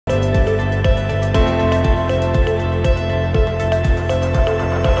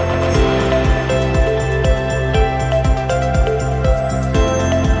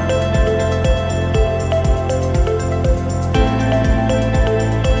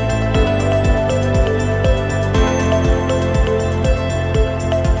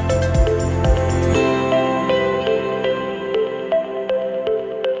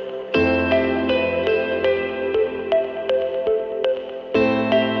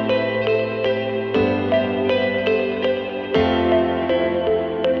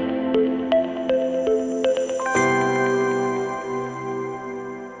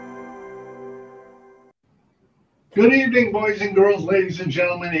Good evening, boys and girls, ladies and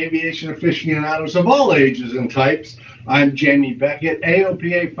gentlemen, aviation aficionados of all ages and types. I'm Jamie Beckett,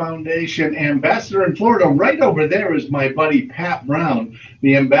 AOPA Foundation Ambassador in Florida. Right over there is my buddy Pat Brown,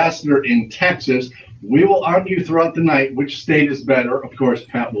 the ambassador in Texas. We will argue throughout the night which state is better. Of course,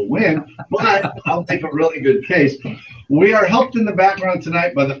 Pat will win, but I'll make a really good case. We are helped in the background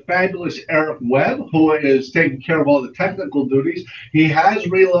tonight by the fabulous Eric Webb, who is taking care of all the technical duties. He has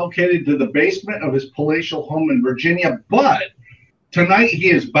relocated to the basement of his palatial home in Virginia, but tonight he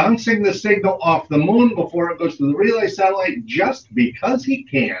is bouncing the signal off the moon before it goes to the relay satellite just because he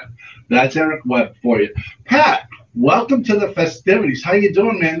can. That's Eric Webb for you. Pat, welcome to the festivities. How you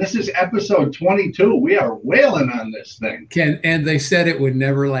doing, man? This is episode 22. We are wailing on this thing. And they said it would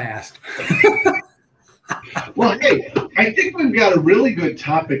never last. Well, hey, I think we've got a really good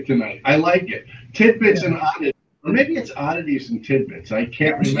topic tonight. I like it. Tidbits and oddities. Or maybe it's oddities and tidbits. I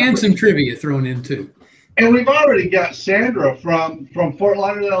can't remember. And some trivia thrown in, too. And we've already got Sandra from Fort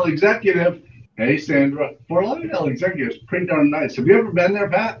Lauderdale Executive. Hey, Sandra. Fort Lauderdale Executive is pretty darn nice. Have you ever been there,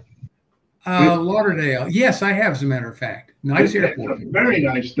 Pat? Lauderdale. Yes, I have, as a matter of fact. Nice airport. It's a very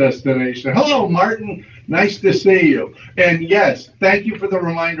nice destination. Hello, Martin. Nice to see you. And yes, thank you for the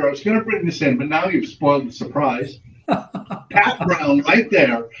reminder. I was going to bring this in, but now you've spoiled the surprise. Pat Brown right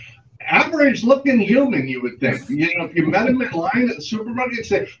there. Average looking human, you would think. You know, if you met him in line at the supermarket, you'd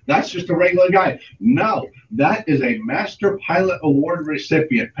say, that's just a regular guy. No, that is a Master Pilot Award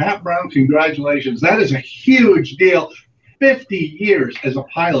recipient. Pat Brown, congratulations. That is a huge deal. 50 years as a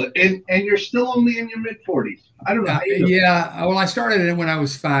pilot, and you're still only in your mid-40s. I don't know how you do. Yeah, well, I started it when I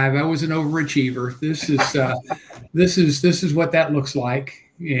was 5. I was an overachiever. This is what that looks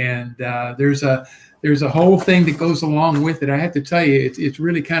like, and there's a whole thing that goes along with it. I have to tell you, it's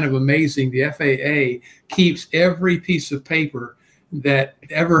really kind of amazing. The FAA keeps every piece of paper that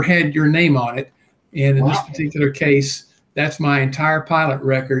ever had your name on it, and in this particular case, that's my entire pilot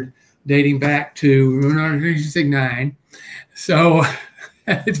record dating back to 1969. So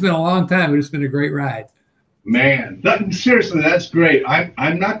it's been a long time, but it's been a great ride. Man, seriously, that's great.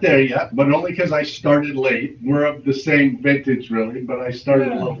 I'm not there yet, but only because I started late. We're of the same vintage, really, but I started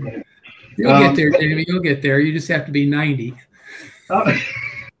a little late. You'll get there, Jamie. You'll get there. You just have to be 90.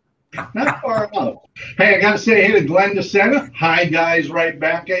 Not far off. Hey, I got to say hey to Glenn DeSena. Hi, guys, right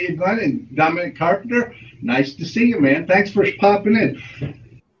back at you, Glenn. And Dominic Carpenter, nice to see you, man. Thanks for popping in.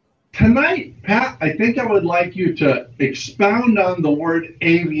 Tonight, Pat, I think I would like you to expound on the word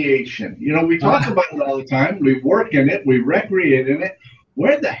aviation. You know, we talk about it all the time. We work in it. We recreate in it.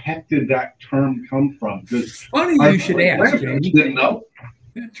 Where the heck did that term come from? Funny you should ask, Jamie. Didn't know.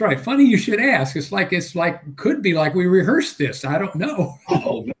 That's right. Funny you should ask. It's like could be like we rehearsed this. I don't know.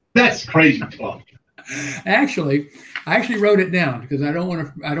 Oh, that's crazy talk. Actually, I wrote it down because I don't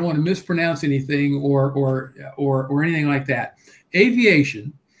want to mispronounce anything or anything like that.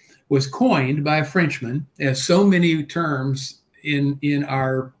 Aviation was coined by a Frenchman, as so many terms in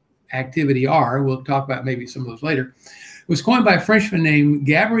our activity are. We'll talk about maybe some of those later. It was coined by a Frenchman named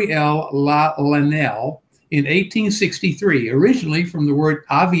Gabriel Lanel in 1863, originally from the word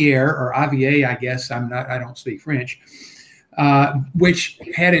aviaire or avier, I guess. I don't speak French, which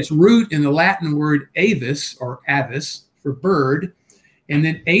had its root in the Latin word avis or avis for bird, and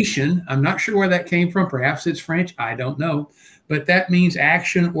then Asian. I'm not sure where that came from. Perhaps it's French. I don't know. But that means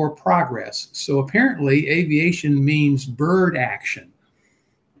action or progress. So apparently aviation means bird action.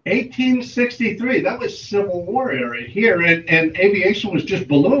 1863, that was Civil War era here, and aviation was just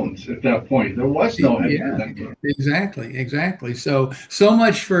balloons at that point. There was no aviation. Exactly. So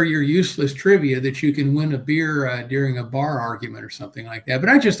much for your useless trivia that you can win a beer during a bar argument or something like that. But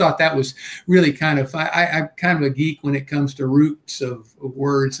I just thought that was really kind of, I'm kind of a geek when it comes to roots of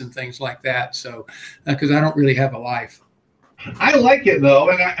words and things like that. So, because I don't really have a life. I like it,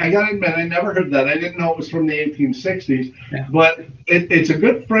 though, and I got to admit, I never heard that. I didn't know it was from the 1860s, but it's a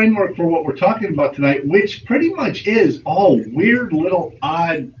good framework for what we're talking about tonight, which pretty much is all weird little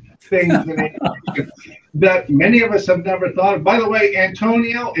odd things that many of us have never thought of. By the way,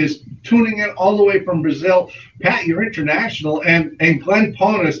 Antonio is tuning in all the way from Brazil. Pat, you're international, and Glenn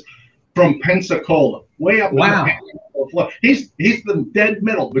Ponis from Pensacola, way up. Wow. He's the dead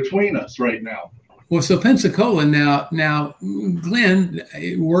middle between us right now. Well, so Pensacola now Glenn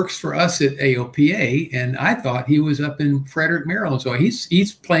works for us at AOPA, and I thought he was up in Frederick, Maryland. So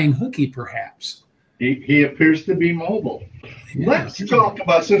he's playing hooky, perhaps. He appears to be mobile. Yeah. Let's talk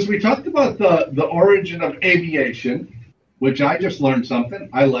about, since we talked about the origin of aviation, which I just learned something.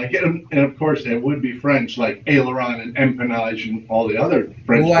 I like it. And of course, it would be French, like aileron and empennage and all the other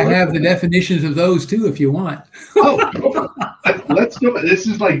French words. I have the definitions of those, too, if you want. Oh, let's do it. This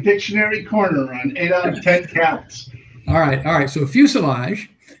is like Dictionary Corner on 8 out of 10 cats. All right, all right. So fuselage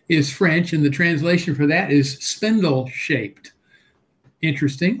is French, and the translation for that is spindle-shaped.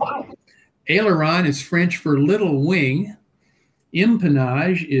 Interesting. Wow. Aileron is French for little wing.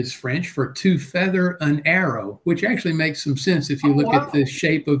 Empennage is French for to feather an arrow, which actually makes some sense if you look at the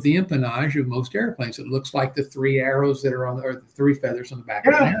shape of the empennage of most airplanes. It looks like the three arrows that are on the, or the three feathers on the back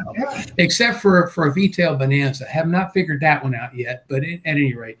of an arrow, except for a V-tail Bonanza. Have not figured that one out yet, but at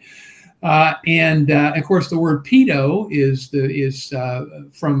any rate. Of course, the word pitot is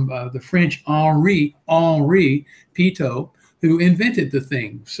from the French Henri Pitot, who invented the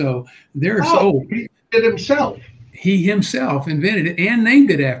thing. So there's he did himself. He himself invented it and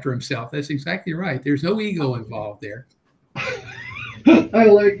named it after himself. That's exactly right. There's no ego involved there. I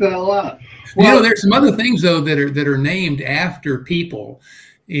like that a lot. Well, you know, there's some other things though that are named after people,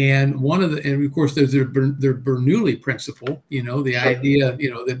 and of course there's the Bernoulli principle. You know, the idea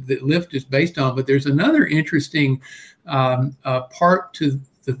that lift is based on. But there's another interesting part to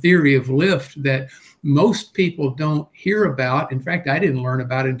the theory of lift that most people don't hear about. In fact, I didn't learn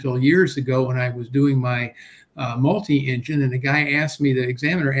about it until years ago when I was doing my multi-engine, and the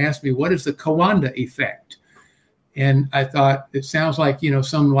examiner asked me, what is the Coanda effect? And I thought, it sounds like,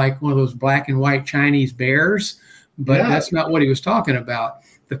 some like one of those black and white Chinese bears, but that's not what he was talking about.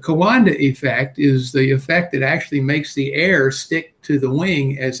 The Coanda effect is the effect that actually makes the air stick to the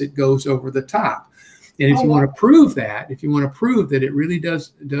wing as it goes over the top. And if you want to prove that, it really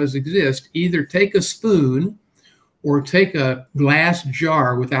does exist, either take a spoon or take a glass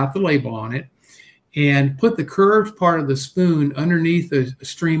jar without the label on it, and put the curved part of the spoon underneath a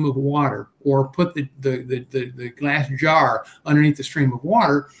stream of water, or put the glass jar underneath the stream of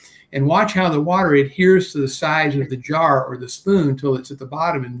water, and watch how the water adheres to the sides of the jar or the spoon until it's at the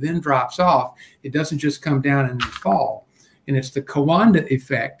bottom and then drops off. It doesn't just come down and then fall. And it's the Coanda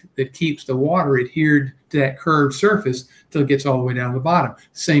effect that keeps the water adhered to that curved surface till it gets all the way down to the bottom.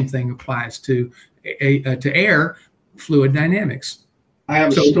 Same thing applies to air fluid dynamics. I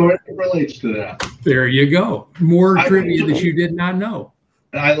have a story that relates to that. There you go. More trivia that you did not know.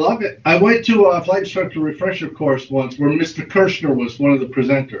 I love it. I went to a flight instructor refresher course once where Mr. Kirshner was one of the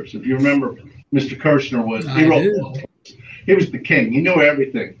presenters. If you remember, Mr. Kirshner was. He was the king. He knew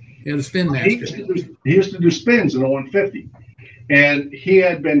everything. Yeah, the spin master. He used to do spins in a 150. And he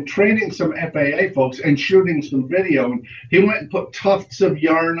had been training some FAA folks and shooting some video. And he went and put tufts of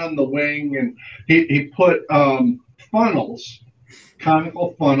yarn on the wing, and he put funnels,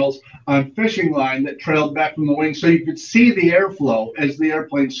 conical funnels, on fishing line that trailed back from the wing so you could see the airflow as the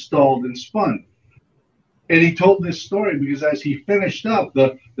airplane stalled and spun. And he told this story because as he finished up,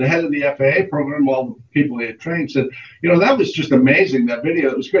 the head of the FAA program, all the people he had trained, said, that was just amazing, that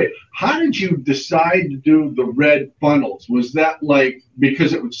video. It was great. How did you decide to do the red funnels? Was that like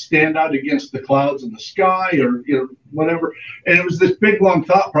because it would stand out against the clouds in the sky, or whatever? And it was this big, long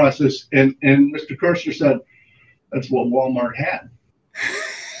thought process. And Mr. Kirshner said, that's what Walmart had.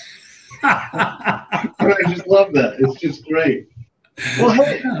 I just love that. It's just great. Well,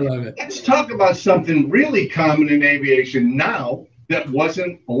 hey, let's talk about something really common in aviation now that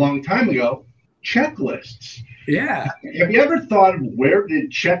wasn't a long time ago: checklists. Yeah. Have you ever thought of where did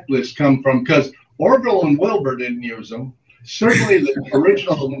checklists come from? Because Orville and Wilbur didn't use them. Certainly the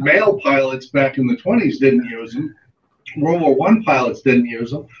original male pilots back in the 20s didn't use them. World War I pilots didn't use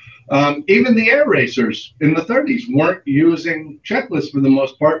them. Even the air racers in the 30s weren't using checklists for the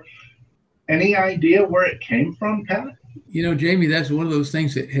most part. Any idea where it came from, Pat? Jamie, that's one of those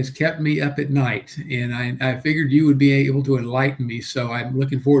things that has kept me up at night, and I figured you would be able to enlighten me, so I'm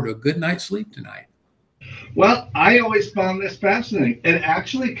looking forward to a good night's sleep tonight. Well, I always found this fascinating. It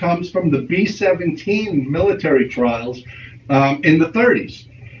actually comes from the B-17 military trials in the 30s.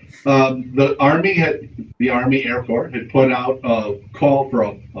 The Army Air Corps had put out a call for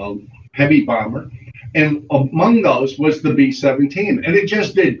a heavy bomber, and among those was the B-17, and it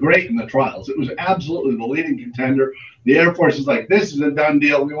just did great in the trials. It was absolutely the leading contender. The Air Force is like, this is a done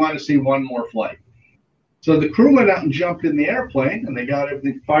deal. We want to see one more flight. So the crew went out and jumped in the airplane, and they got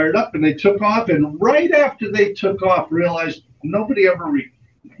everything fired up, and they took off. And right after they took off, realized nobody ever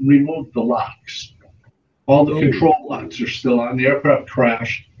removed the locks. All the control locks are still on. The aircraft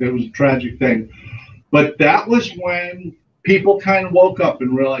crashed. It was a tragic thing. But that was when people kind of woke up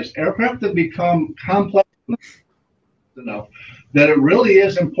and realized aircraft have become complex enough that it really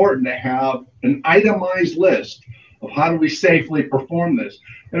is important to have an itemized list of how do we safely perform this.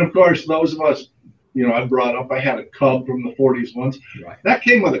 And of course, those of us, I had a Cub from the 40s once. Right. That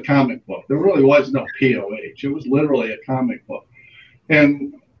came with a comic book. There really was no POH. It was literally a comic book.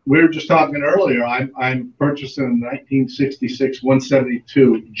 And we were just talking earlier, I'm purchasing a 1966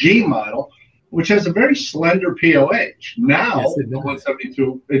 172 G model. which has a very slender POH. Now, Yes, it the does.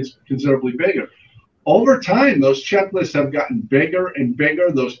 172, it's considerably bigger. Over time, those checklists have gotten bigger and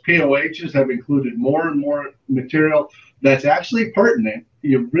bigger. Those POHs have included more and more material that's actually pertinent.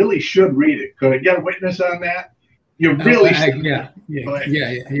 You really should read it. Could I get a witness on that? You really should. Yeah.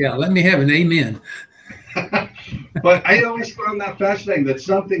 Let me have an amen. But I always found that fascinating. That's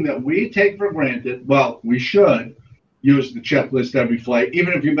something that we take for granted. Well, we should use the checklist every flight,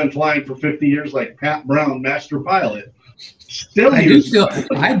 even if you've been flying for 50 years like Pat Brown, master pilot. I do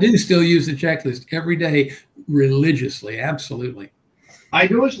still use the checklist every day religiously. Absolutely. I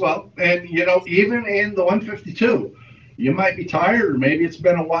do as well. And, you know, even in the 152, you might be tired, or maybe it's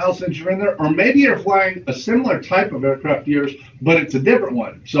been a while since you're in there, or maybe you're flying a similar type of aircraft to yours, but it's a different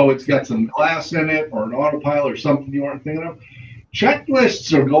one. So it's got some glass in it or an autopilot or something you weren't thinking of.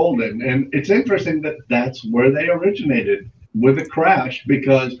 Checklists are golden. And it's interesting that that's where they originated with a crash,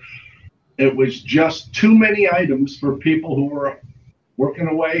 because it was just too many items for people who were working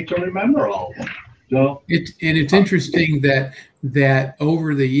away to remember all of them. So it's interesting that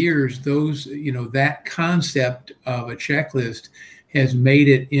over the years, those, you know, that concept of a checklist has made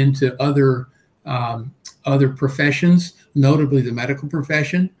it into other professions, notably the medical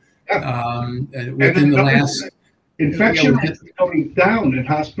profession. Within the last infection rates going down in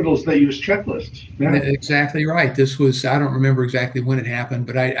hospitals that use checklists. Yeah. Exactly right. This was, I don't remember exactly when it happened,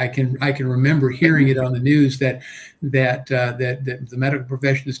 but I can remember hearing it on the news that the medical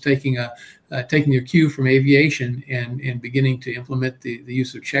profession is taking their cue from aviation and beginning to implement the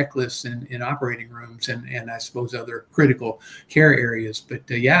use of checklists in operating rooms and I suppose other critical care areas. But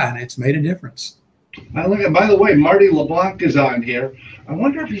yeah, and it's made a difference. By the way, Marty LeBlanc is on here. I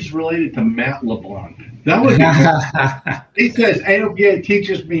wonder if he's related to Matt LeBlanc. That would be cool. He says, AOPA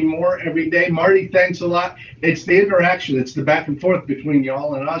teaches me more every day. Marty, thanks a lot. It's the interaction. It's the back and forth between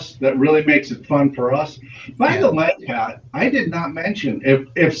y'all and us that really makes it fun for us. By the way, Pat, I did not mention,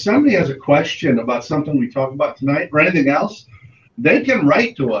 if somebody has a question about something we talk about tonight or anything else, they can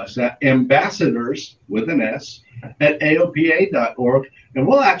write to us at ambassadors, with an S, at AOPA.org, and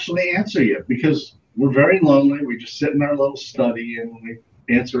we'll actually answer you, because we're very lonely. We just sit in our little study and we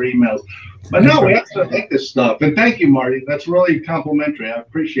answer emails. But no, we have to make this stuff. And thank you, Marty. That's really complimentary. I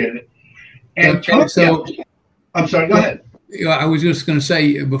appreciate it. And I'm sorry, go ahead. I was just going to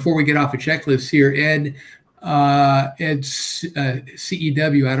say, before we get off a checklist here, Ed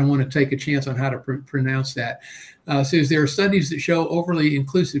CEW, I don't want to take a chance on how to pronounce that, says there are studies that show overly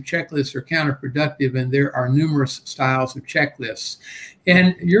inclusive checklists are counterproductive, and there are numerous styles of checklists.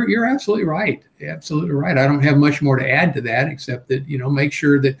 And you're absolutely right. Absolutely right. I don't have much more to add to that, except that, you know, make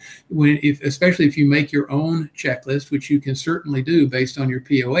sure that especially if you make your own checklist, which you can certainly do based on your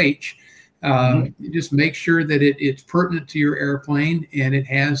POH, just make sure that it's pertinent to your airplane and it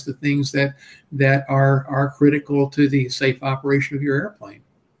has the things that are critical to the safe operation of your airplane.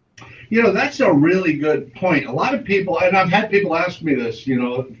 You know, that's a really good point. A lot of people, and I've had people ask me this, you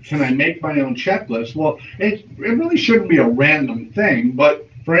know, can I make my own checklist? Well, it really shouldn't be a random thing. But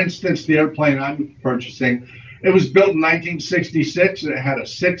for instance, the airplane I'm purchasing, it was built in 1966 and it had a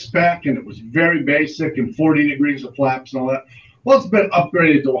 6-pack and it was very basic and 40 degrees of flaps and all that. Well, it's been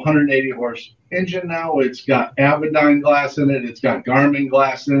upgraded to 180 horse engine now. It's got Avidyne glass in it. It's got Garmin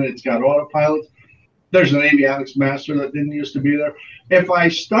glass in it. It's got autopilot. There's an avionics master that didn't used to be there. If I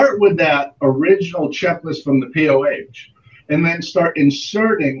start with that original checklist from the POH and then start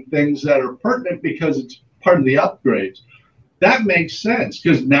inserting things that are pertinent because it's part of the upgrades, that makes sense,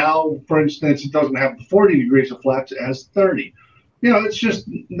 because now, for instance, it doesn't have the 40 degrees of flaps, it has 30. You know, it's just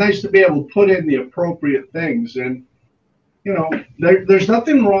nice to be able to put in the appropriate things. And, you know, there's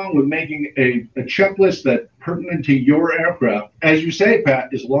nothing wrong with making a checklist that's pertinent to your aircraft. As you say,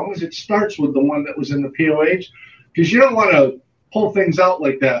 Pat, as long as it starts with the one that was in the POH, because you don't want to pull things out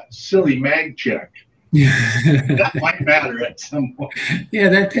like that silly mag check. That might matter at some point. Yeah,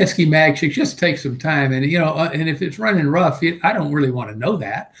 that pesky mag check just takes some time. And, you know, and if it's running rough, I don't really want to know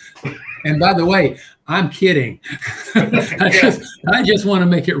that. And by the way, I'm kidding. I just want to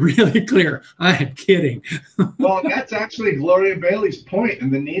make it really clear. I am kidding. Well, that's actually Gloria Bailey's point,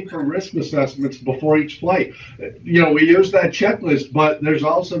 and the need for risk assessments before each flight. You know, we use that checklist, but there's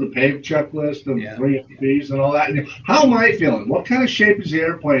also the PAVE checklist and 3Ps and all that. And how am I feeling? What kind of shape is the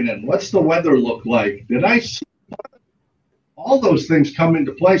airplane in? What's the weather look like? Did I see? All those things come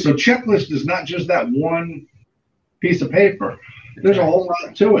into play. So checklist is not just that one piece of paper. There's a whole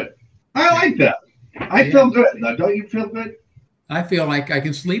lot to it. I like that. I feel good. Now, don't you feel good? I feel like I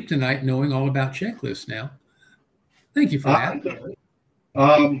can sleep tonight knowing all about checklists now. Thank you for that.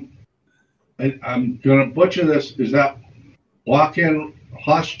 I'm going to butcher this. Is that walk-in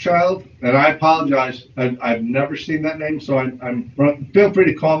Hochschild, and I apologize. I've never seen that name, so feel free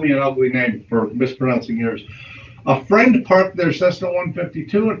to call me an ugly name for mispronouncing yours. A friend parked their Cessna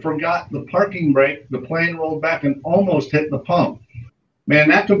 152 and forgot the parking brake. The plane rolled back and almost hit the pump. Man,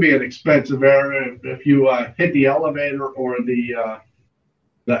 that could be an expensive error if you hit the elevator or the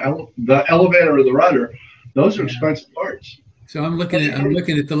elevator or the rudder. Those are expensive parts. So I'm looking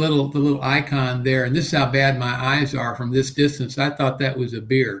at the little icon there, and this is how bad my eyes are from this distance. I thought that was a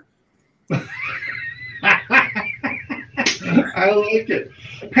beer. I like it.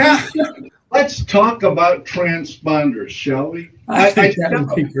 Pat, let's talk about transponders, shall we? I think that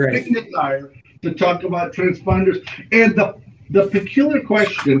would be great. Big desire to talk about transponders. And the peculiar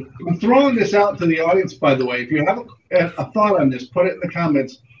question, I'm throwing this out to the audience, by the way. If you have a thought on this, put it in the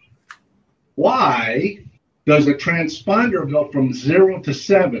comments. Why does a transponder go from 0 to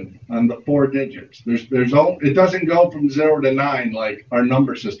 7 on the 4 digits? It doesn't go from 0 to 9 like our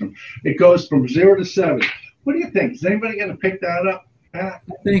number system. It goes from 0 to 7. What do you think? Is anybody going to pick that up? I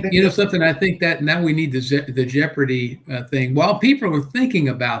think, you know something, I think that now we need the Jeopardy thing. While people are thinking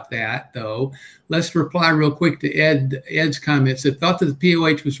about that, though, let's reply real quick to Ed's comments. That thought that the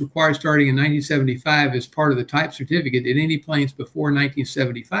POH was required starting in 1975 as part of the type certificate. Did any planes before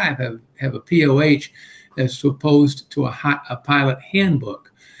 1975 have a POH as opposed to a pilot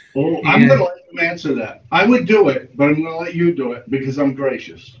handbook? Well, I'm going to let you answer that. I would do it, but I'm going to let you do it because I'm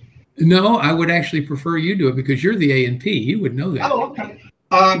gracious. No, I would actually prefer you do it because you're the A&P. You would know that. Oh, okay.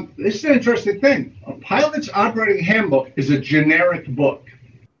 This is an interesting thing. A pilot's operating handbook is a generic book.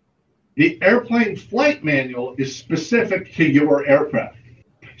 The airplane flight manual is specific to your aircraft.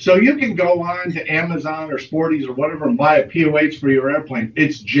 So you can go on to Amazon or Sporties or whatever and buy a POH for your airplane.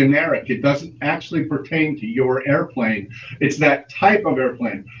 It's generic. It doesn't actually pertain to your airplane. It's that type of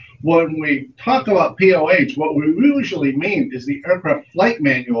airplane. When we talk about POH, what we usually mean is the aircraft flight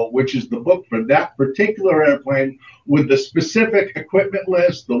manual, which is the book for that particular airplane with the specific equipment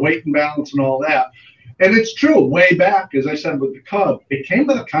list, the weight and balance and all that. And it's true, way back, as I said, with the Cub, it came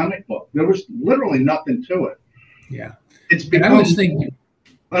with a comic book. There was literally nothing to it. Yeah. It's become, I was thinking,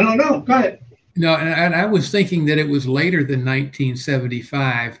 I don't know, go ahead. No, and I was thinking that it was later than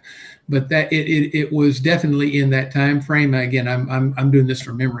 1975, but that it was definitely in that time frame. Again, I'm doing this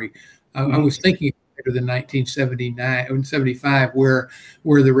from memory. I was thinking later than 1979 or 75, where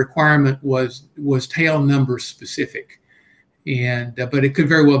the requirement was tail number specific, and but it could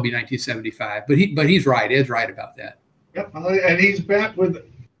very well be 1975. But he's right. Ed's right about that. Yep, and he's back with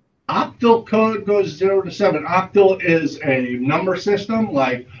octal code goes 0 to 7. Octal is a number system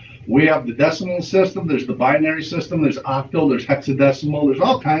like. We have the decimal system, there's the binary system, there's octal, there's hexadecimal, there's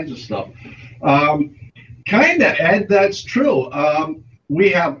all kinds of stuff. Kind of, Ed, that's true.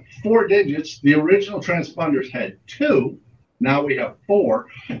 We have 4 digits. The original transponders had 2. Now we have 4.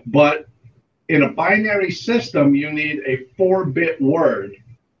 But in a binary system, you need a 4-bit word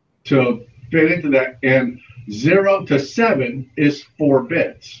to fit into that. And 0 to 7 is 4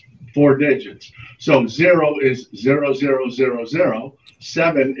 bits, 4 digits. So 0 is 0000.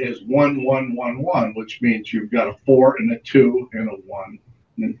 7 is 1111, which means you've got a 4 and a 2 and a 1.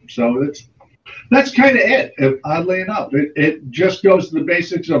 And so that's kind of it. Oddly enough, it just goes to the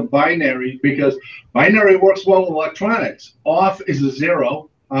basics of binary because binary works well with electronics. Off is a 0,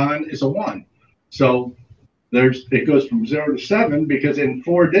 on is a 1. So it goes from 0 to 7 because in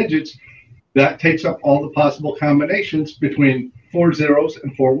 4 digits, that takes up all the possible combinations between 4 zeros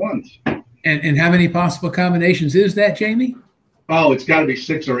and 4 ones. And how many possible combinations is that, Jamie? Oh, it's got to be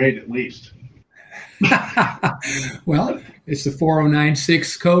 6 or 8 at least. Well, it's the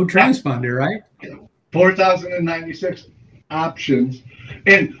 4096 code transponder, right? 4,096 options.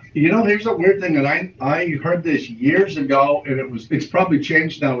 And, you know, here's a weird thing, and I heard this years ago, and it's probably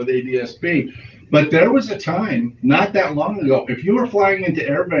changed now with ADSB, but there was a time, not that long ago, if you were flying into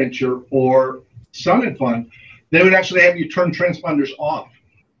AirVenture or Sun and Fun, they would actually have you turn transponders off.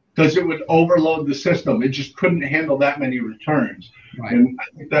 Because it would overload the system. It just couldn't handle that many returns. Right. And I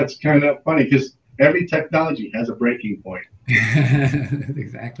think that's kind of funny because every technology has a breaking point. That's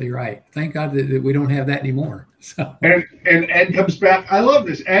exactly right. Thank God that we don't have that anymore. So. And Ed comes back. I love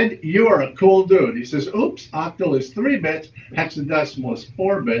this. Ed, you are a cool dude. He says, oops, octal is 3 bits, hexadecimal is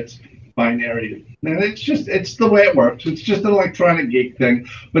 4 bits, binary. And it's the way it works. It's just an electronic geek thing.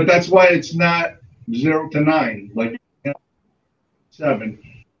 But that's why it's not 0 to 9, like 7.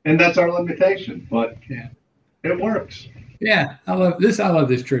 And that's our limitation, but yeah, it works. Yeah, I love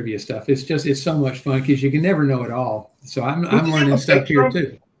this trivia stuff. It's so much fun because you can never know it all. So I'm learning stuff here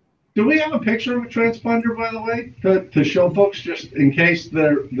too. Do we have a picture of a transponder, by the way, to show folks just in case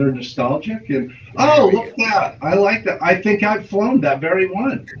they're nostalgic? And oh, look at that! I like that. I think I've flown that very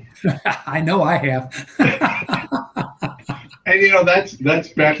one. I know I have. And that's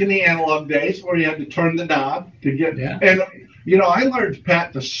back in the analog days where you had to turn the knob to get. Yeah. And I learned,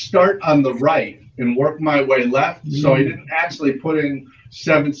 Pat, to start on the right and work my way left. So I didn't actually put in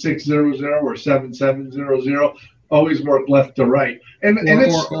 7600 or 7700. Always work left to right. And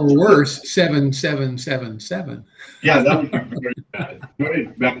or worse, 7777. Yeah, that would be very bad. Very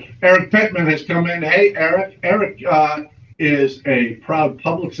bad. Eric Pittman has come in. Hey, Eric. Eric is a proud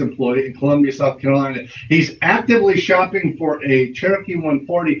Publix employee in Columbia, South Carolina. He's actively shopping for a Cherokee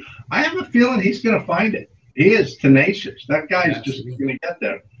 140. I have a feeling he's going to find it. He is tenacious. That guy's just going to get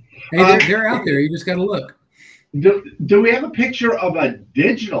there. Hey, they're out there. You just got to look. Do we have a picture of a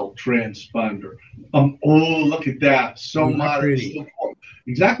digital transponder? Oh, look at that. So modern. So cool.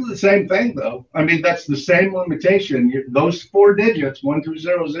 Exactly the same thing, though. I mean, that's the same limitation. Those 4 digits,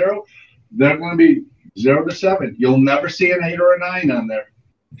 1200, they're going to be 0 to 7. You'll never see an 8 or a 9 on there.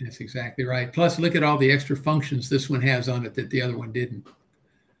 That's exactly right. Plus, look at all the extra functions this one has on it that the other one didn't.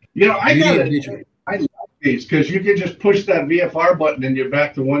 I like these because you can just push that VFR button and you're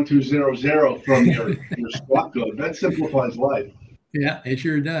back to 1200 from your squawk code. That simplifies life. Yeah, it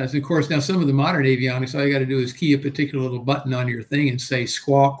sure does. Of course, now some of the modern avionics, all you got to do is key a particular little button on your thing and say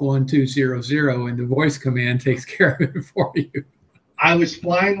squawk 1200, and the voice command takes care of it for you. I was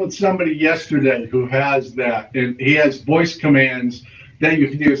flying with somebody yesterday who has that, and he has voice commands that you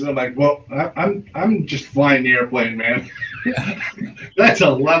can use. And I'm like, well, I'm just flying the airplane, man. That's a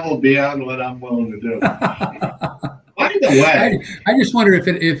level beyond what I'm willing to do. By the way, I just wonder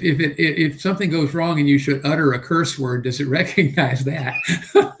if something goes wrong and you should utter a curse word, does it recognize that?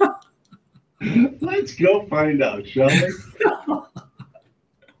 Let's go find out, shall we?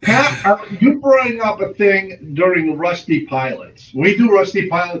 Pat, you bring up a thing during Rusty Pilots. We do Rusty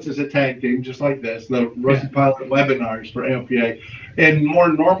Pilots as a tag team, just like this, the Rusty Pilot webinars for AOPA. In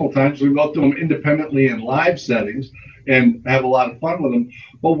more normal times, we go through them independently in live settings and have a lot of fun with them.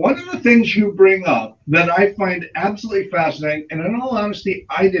 But one of the things you bring up that I find absolutely fascinating, and in all honesty,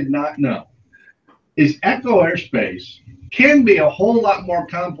 I did not know, is echo airspace can be a whole lot more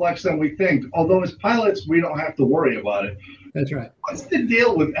complex than we think. Although as pilots, we don't have to worry about it. That's right. What's the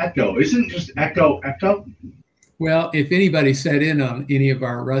deal with echo? Isn't it just echo, echo? Well, if anybody sat in on any of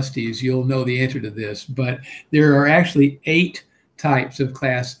our Rusties, you'll know the answer to this. But there are actually 8 types of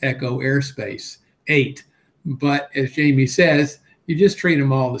Class Echo airspace. 8. But as Jamie says, you just treat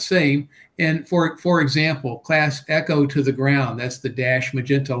them all the same. And for example, Class Echo to the ground, that's the dash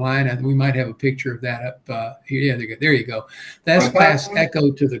magenta line. And we might have a picture of that up here. Yeah, there you go. That's Class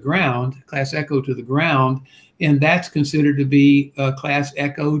Echo to the ground, Class Echo to the ground. And that's considered to be Class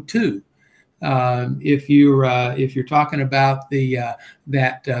Echo 2. If you're talking about the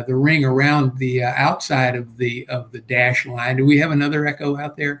ring around the outside of the dash line, do we have another Echo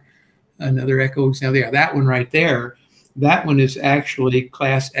out there? Another Echo. Now there, that one right there. That one is actually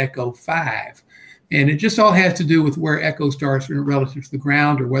Class Echo 5. And it just all has to do with where Echo starts relative to the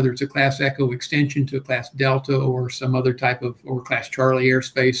ground, or whether it's a Class Echo extension to a Class Delta or some other type of, or Class Charlie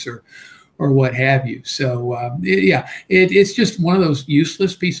airspace or what have you. So it's just one of those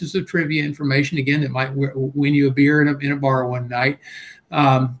useless pieces of trivia information, again, that might win you a beer in a bar one night.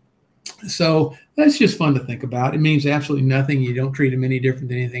 So that's just fun to think about. It means absolutely nothing. You don't treat them any different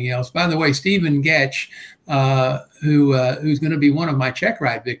than anything else. By the way, Stephen Getch, who's going to be one of my check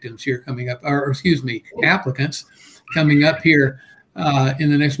ride victims here coming up, or excuse me, applicants coming up here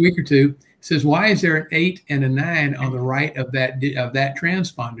in the next week or two, says, why is there an 8 and a 9 on the right of that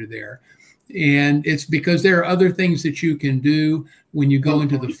transponder there? And it's because there are other things that you can do when you go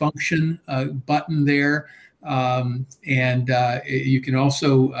into the function button there. You can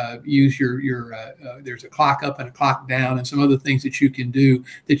also use your there's a clock up and a clock down and some other things that you can do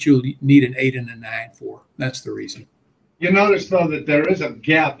that you'll need an 8 and a 9 for. That's the reason. You notice, though, that there is a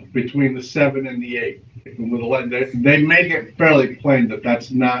gap between the 7 and the 8. They make it fairly plain that that's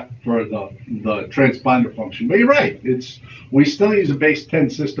not for the transponder function. But you're right. We still use a base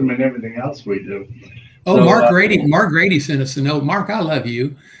 10 system and everything else we do. Oh, so, Mark Grady sent us a note. Mark, I love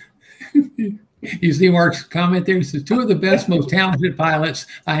you. You see Mark's comment there? He says, 2 of the best, most talented pilots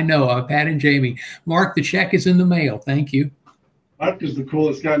I know, Pat and Jamie. Mark, the check is in the mail. Thank you. Mark is the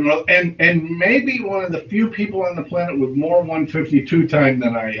coolest guy in the world, and maybe one of the few people on the planet with more 152 time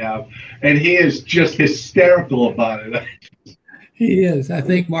than I have, and he is just hysterical about it. He is. I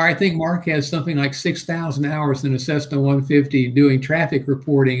think Mark has something like 6,000 hours in a Cessna 150 doing traffic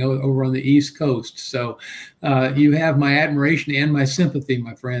reporting over on the East Coast. So you have my admiration and my sympathy,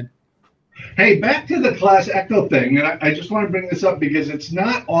 my friend. Hey, back to the class echo thing, and I just want to bring this up because it's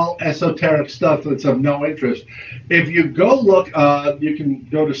not all esoteric stuff that's of no interest. If you go look, you can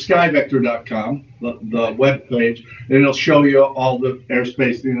go to skyvector.com, the web page, and it'll show you all the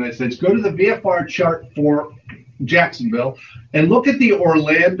airspace in the United States. Go to the VFR chart for Jacksonville and look at the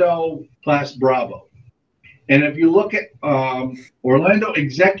Orlando class Bravo. And if you look at Orlando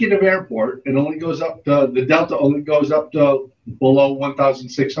Executive Airport, it only goes up to, the Delta only goes up to below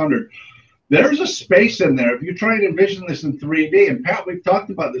 1,600. There's a space in there. If you try and envision this in 3D, and Pat, we've talked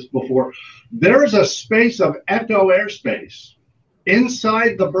about this before, there is a space of echo airspace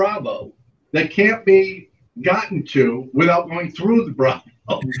inside the Bravo that can't be gotten to without going through the Bravo.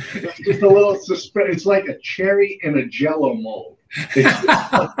 It's just a little it's like a cherry in a Jello mold. It's just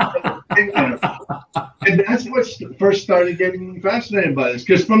and that's what first started getting me fascinated by this,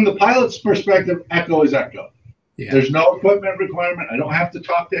 because from the pilot's perspective, echo is echo. Yeah. There's no equipment requirement. I don't have to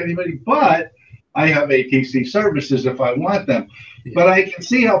talk to anybody, but I have ATC services if I want them. Yeah. But I can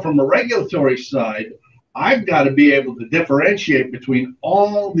see how from a regulatory side, I've got to be able to differentiate between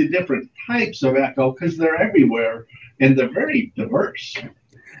all the different types of echo because they're everywhere and they're very diverse.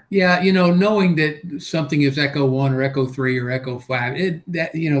 Yeah, knowing that something is Echo 1 or Echo 3 or Echo 5,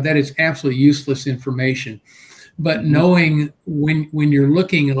 that is absolutely useless information. But knowing when you're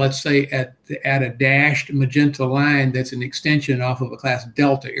looking, let's say, at a dashed magenta line that's an extension off of a class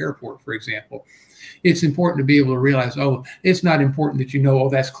Delta airport, for example, it's important to be able to realize, oh, it's not important that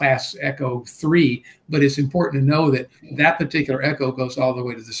that's class Echo 3, but it's important to know that that particular echo goes all the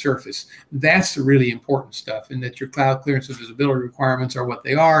way to the surface. That's the really important stuff, and that your cloud clearance and visibility requirements are what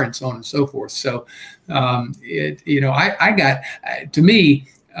they are, and so on and so forth. So, I got, to me,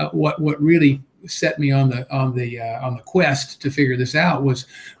 what really set me on the quest to figure this out was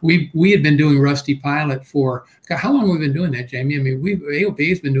we had been doing Rusty Pilot for, God, how long have we been doing that, Jamie? I mean, AOP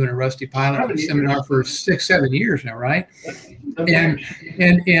has been doing a Rusty Pilot seminar for 6-7 years now, right? And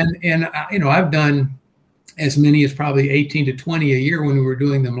I've done as many as probably 18 to 20 a year when we were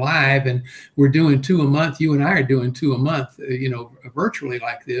doing them live, and we're doing 2 a month. You and I are doing 2 a month, virtually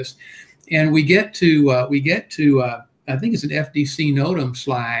like this. And we get to I think it's an FDC NOTAM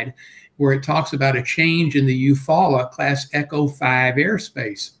slide where it talks about a change in the UFALA class Echo 5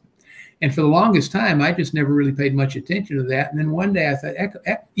 airspace. And for the longest time, I just never really paid much attention to that. And then one day I thought,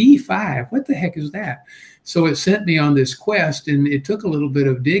 E5, what the heck is that? So it sent me on this quest, and it took a little bit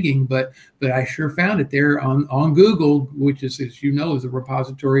of digging, but I sure found it there on Google, which is, as you know, is a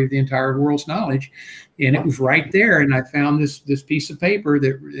repository of the entire world's knowledge. And it was right there. And I found this piece of paper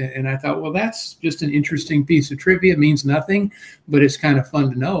and I thought, well, that's just an interesting piece of trivia. It means nothing, but it's kind of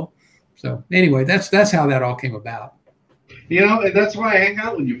fun to know. So anyway, that's how that all came about. That's why I hang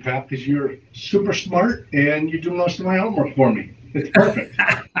out with you, Pat, because you're super smart and you do most of my homework for me. It's perfect.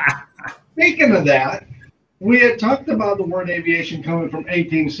 Speaking of that, we had talked about the word aviation coming from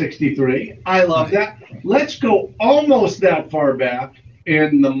 1863. I love that. Let's go almost that far back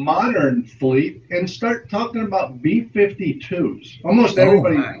in the modern fleet and start talking about B-52s. Almost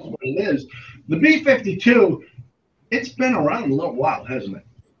everybody knows what it is. The B-52, it's been around a little while, hasn't it?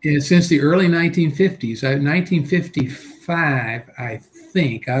 Since the early 1950s, 1955, I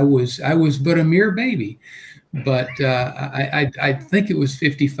think. I was but a mere baby, but I think it was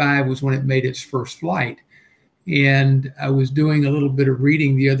 55 was when it made its first flight. And I was doing a little bit of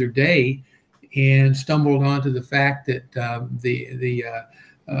reading the other day and stumbled onto the fact that the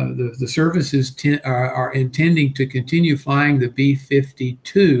services are intending to continue flying the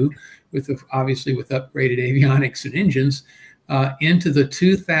B-52 obviously with upgraded avionics and engines into the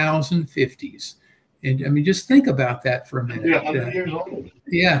 2050s. And I mean, just think about that for a minute. Yeah, 100 years old.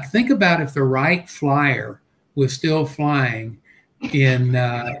 Yeah, think about if the Wright Flyer was still flying in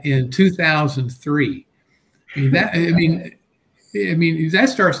 2003. I mean, that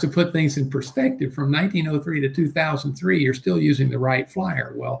starts to put things in perspective. From 1903 to 2003, you're still using the Wright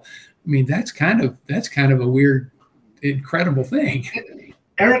Flyer. Well, I mean, that's kind of a weird, incredible thing.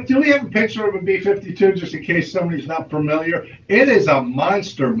 Eric, do we have a picture of a B-52 just in case somebody's not familiar? It is a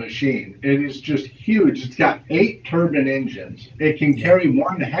monster machine. It is just huge. It's got 8 turbine engines. It can carry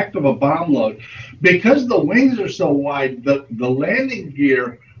one heck of a bomb load. Because the wings are so wide, the landing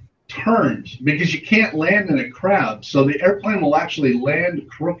gear turns because you can't land in a crowd. So the airplane will actually land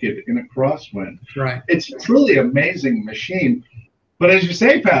crooked in a crosswind. Right. It's a truly amazing machine. But as you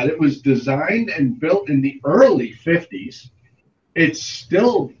say, Pat, it was designed and built in the early 50s. It's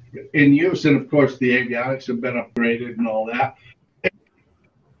still in use, and of course the avionics have been upgraded and all that.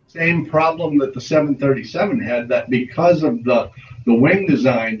 Same problem that the 737 had, that because of the wing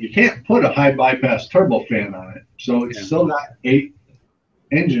design, you can't put a high bypass turbofan on it. So it's still got 8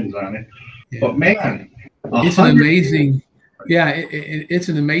 engines on it. Yeah. But man, it's an amazing, it's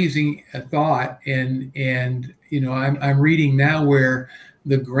an amazing thought. And you know, I'm reading now where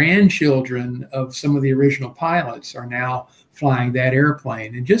the grandchildren of some of the original pilots are now flying that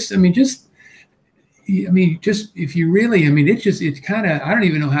airplane. And just if you really, it's kind of, I don't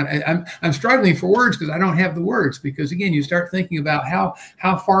even know how to, I'm struggling for words because I don't have the words, because again, you start thinking about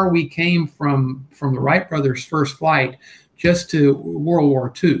how far we came from the Wright brothers' first flight just to World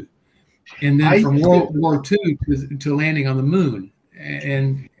War II. And then from World War II to landing on the moon.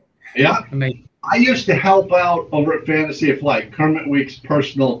 And yeah, I used to help out over at Fantasy of Flight, Kermit Week's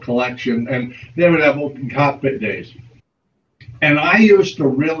personal collection, and they would have open cockpit days. And I used to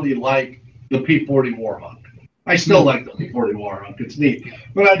really like the P-40 Warhawk. I still like the P-40 Warhawk. It's neat.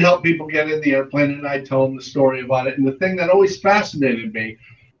 But I'd help people get in the airplane, and I'd tell them the story about it. And the thing that always fascinated me,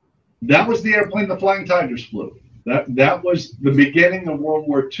 that was the airplane the Flying Tigers flew. That was the beginning of World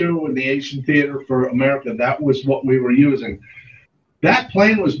War II in the Asian theater for America. That was what we were using. That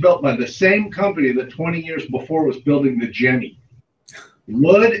plane was built by the same company that 20 years before was building the Jenny.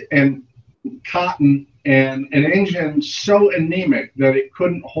 Wood and cotton and an engine so anemic that it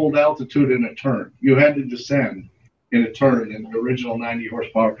couldn't hold altitude in a turn. You had to descend in a turn in the original 90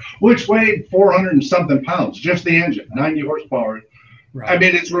 horsepower, which weighed 400 and something pounds, just the engine, 90 horsepower. Right. I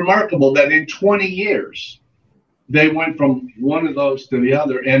mean, it's remarkable that in 20 years, they went from one of those to the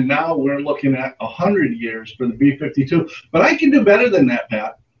other, and now we're looking at 100 years for the B-52. But I can do better than that,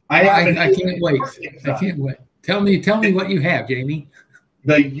 Pat. I can't wait. I can't wait. Tell me what you have, Jamie.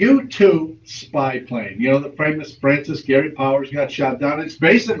 The U-2 spy plane. You know, the famous Francis Gary Powers got shot down. It's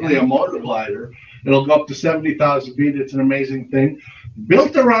basically a motor glider. It'll go up to 70,000 feet. It's an amazing thing.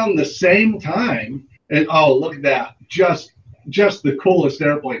 Built around the same time. And oh, look at that! Just the coolest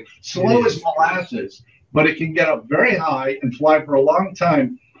airplane. Slow as molasses, but it can get up very high and fly for a long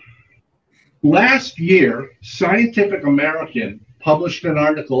time. Last year, Scientific American published an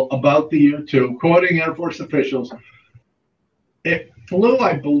article about the U-2, quoting Air Force officials. It flew,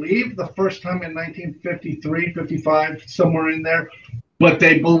 I believe, the first time in 1953, 55, somewhere in there, but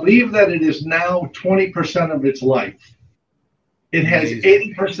they believe that it is now 20% of its life. It has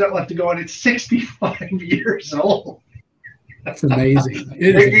 80% left to go, and it's 65 years old. That's amazing.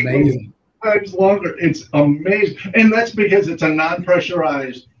 It is amazing. Times longer. It's amazing. And that's because it's a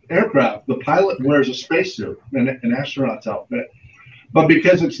non-pressurized aircraft. The pilot wears a spacesuit, an astronaut's outfit. But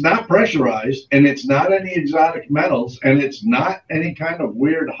because it's not pressurized, and it's not any exotic metals, and it's not any kind of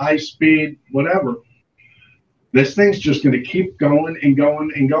weird high-speed whatever, this thing's just going to keep going and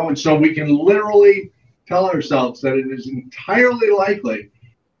going and going. So we can literally tell ourselves that it is entirely likely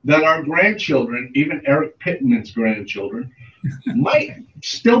that our grandchildren, even Eric Pitman's grandchildren, might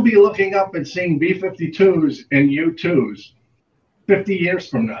still be looking up and seeing B-52s and U-2s 50 years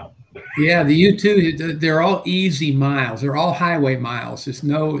from now. Yeah, the U-2, they're all easy miles. They're all highway miles. There's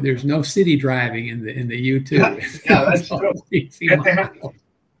no city driving in the U-2. Yeah, that's true. If you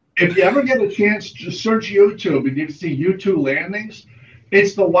ever get a chance to search YouTube and you can see U-2 landings,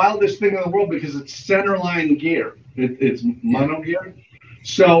 it's the wildest thing in the world because it's centerline gear. It's mono gear.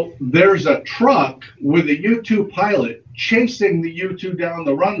 So there's a truck with a U-2 pilot chasing the U-2 down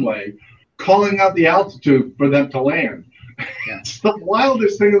the runway, calling out the altitude for them to land. Yeah. It's the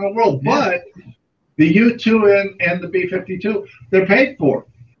wildest thing in the world. Yeah. But the U-2 and the B-52, they're paid for.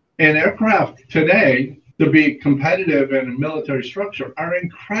 And aircraft today, to be competitive in a military structure, are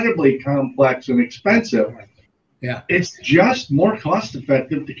incredibly complex and expensive. Yeah, it's just more cost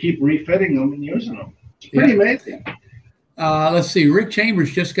effective to keep refitting them and using them. It's pretty amazing. Let's see. Rick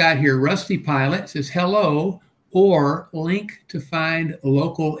Chambers just got here. Rusty Pilot says hello, or link to find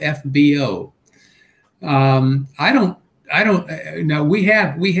local FBO. I don't. No, we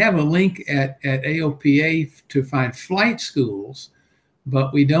have a link at AOPA to find flight schools,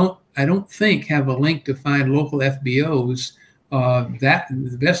 but we don't. I don't think have a link to find local FBOs. That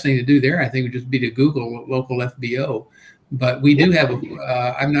the best thing to do there, I think, would just be to Google local FBO. But we do have a.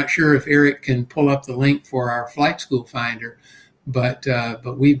 I'm not sure if Eric can pull up the link for our flight school finder, but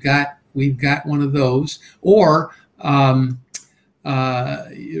we've got one of those. Or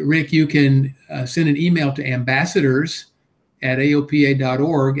Rick, you can send an email to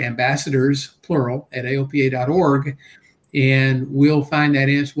ambassadors@aopa.org, ambassadors plural at aopa.org, and we'll find that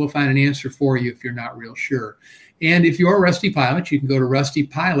answer. We'll find an answer for you if you're not real sure. And if you're a Rusty Pilot, you can go to Rusty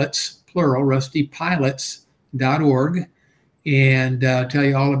Pilots, plural, rustypilots.org, and tell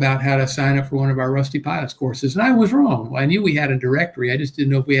you all about how to sign up for one of our Rusty Pilots courses. And I was wrong. I knew we had a directory. I just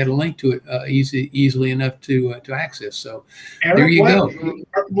didn't know if we had a link to it easily enough to access. So Eric, there you go. An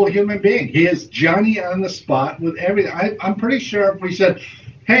remarkable human being. He is Johnny on the spot with everything. I'm pretty sure if we said,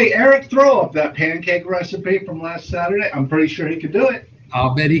 Hey, Eric, throw up that pancake recipe from last Saturday. I'm pretty sure he could do it.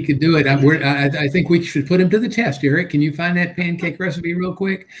 I'll bet he could do it. I think we should put him to the test, Eric. Can you find that pancake recipe real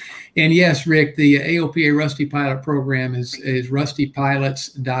quick? And yes, Rick, the AOPA Rusty Pilot program is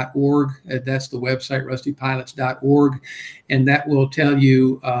rustypilots.org. That's the website, rustypilots.org. And that will tell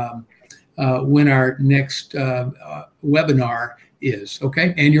you when our next webinar is.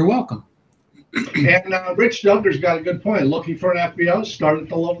 Okay. And you're welcome. And Rich Duggar's got a good point. Looking for an FBO, start at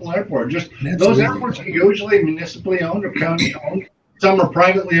the local airport. Those airports are usually municipally owned or county owned. Some are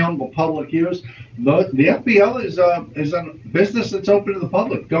privately owned but public use. The FBO is a business that's open to the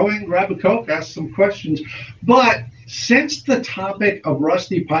public. Go in, grab a Coke, ask some questions. But since the topic of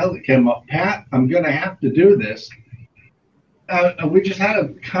Rusty Pilot came up, Pat, I'm going to have to do this. We just had a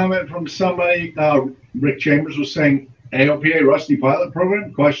comment from somebody. Rick Chambers was saying, AOPA Rusty Pilot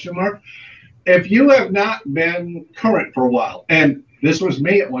program, question mark. If you have not been current for a while, and this was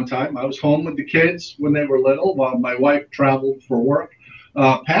me at one time. I was home with the kids when they were little while my wife traveled for work.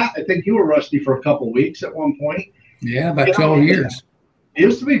 Pat, I think you were Rusty for a couple of weeks at one point. Yeah, about 12 years. It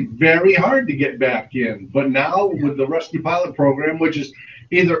used to be very hard to get back in. But now with the Rusty Pilot program, which is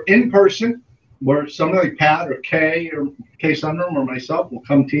either in person, where somebody like Pat or Kay Sunderman or myself will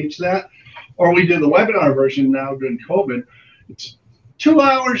come teach that, or we do the webinar version now during COVID. It's 2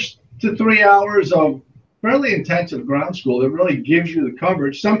 hours to 3 hours of fairly intensive ground school that really gives you the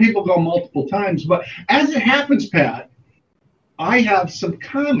coverage. Some people go multiple times, but as it happens, Pat, I have some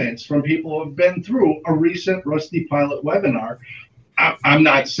comments from people who have been through a recent Rusty Pilot webinar. I'm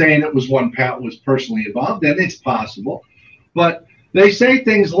not saying it was one Pat was personally involved in. It's possible. But they say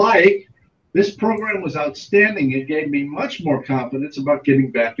things like, this program was outstanding. It gave me much more confidence about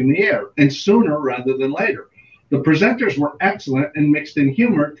getting back in the air, and sooner rather than later. The presenters were excellent and mixed in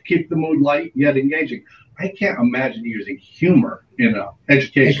humor to keep the mood light yet engaging. I can't imagine using humor in an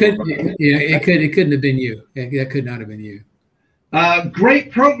education. It couldn't have been you. That could not have been you. Great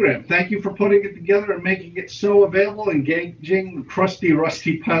program. Thank you for putting it together and making it so available, engaging crusty,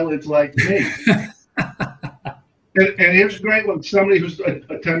 rusty pilots like me. And here's a great one. Somebody who's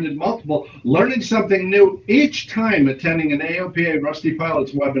attended multiple, learning something new each time attending an AOPA Rusty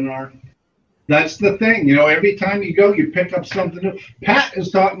Pilots webinar. That's the thing. You know, every time you go, you pick up something new. Pat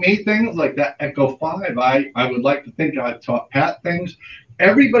has taught me things like that Echo 5. I would like to think I've taught Pat things.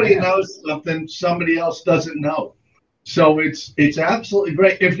 Everybody knows something somebody else doesn't know. So it's absolutely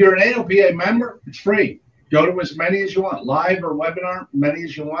great. If you're an AOPA member, it's free. Go to as many as you want, live or webinar, many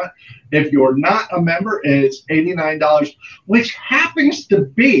as you want. If you're not a member, it's $89, which happens to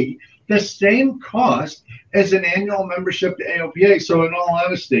be the same cost as an annual membership to AOPA. So in all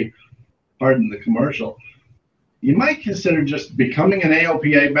honesty, pardon the commercial, you might consider just becoming an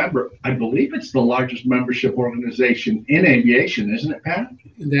AOPA member. I believe it's the largest membership organization in aviation, isn't it, Pat?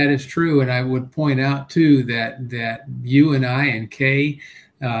 That is true. And I would point out, too, that you and I and Kay,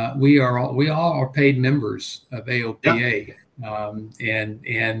 we all are paid members of AOPA.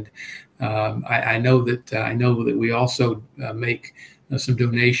 Yep. I know that we also make some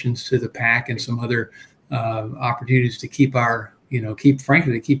donations to the PAC and some other opportunities to keep our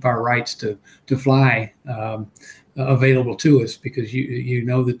keep our rights to fly available to us, because you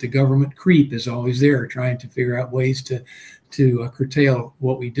know that the government creep is always there trying to figure out ways to curtail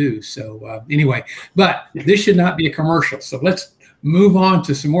what we do. So anyway, but this should not be a commercial. So let's move on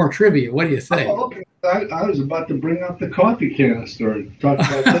to some more trivia. What do you think? Oh, okay. I was about to bring up the coffee canister and talk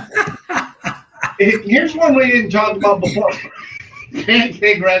about this. Here's one we didn't talk about before.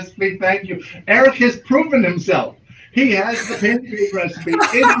 Pancake recipe. Thank you. Eric has proven himself. He has the pancake recipe.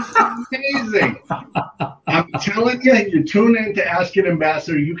 It is amazing. I'm telling you, you tune in to Ask an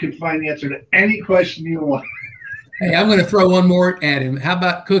Ambassador, you can find the answer to any question you want. Hey, I'm going to throw one more at him. How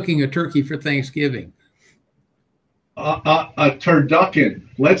about cooking a turkey for Thanksgiving? A turducken.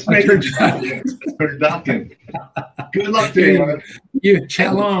 Let's make it a turducken. Good luck to you. You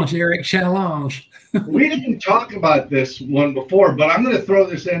challenge, Eric, challenge. We didn't talk about this one before, but I'm going to throw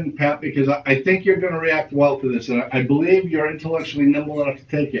this in, Pat, because I think you're going to react well to this, and I believe you're intellectually nimble enough to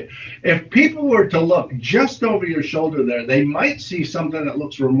take it. If people were to look just over your shoulder there, they might see something that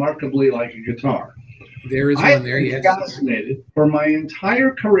looks remarkably like a guitar. There is one there, yes. I've been fascinated for my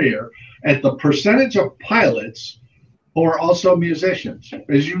entire career at the percentage of pilots who are also musicians.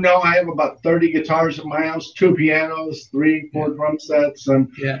 As you know, I have about 30 guitars at my house, 2 pianos, 4 drum sets, and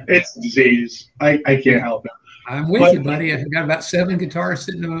it's disease. I can't help it. I'm with you, buddy. I've got about 7 guitars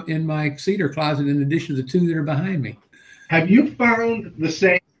sitting in my cedar closet in addition to 2 that are behind me. Have you found the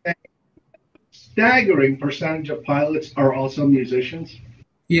same thing? Staggering percentage of pilots are also musicians?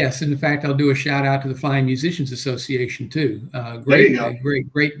 Yes, and in fact, I'll do a shout out to the Flying Musicians Association too. There you Great, go.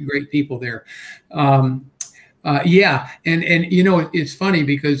 great people there. Yeah, and you know, it's funny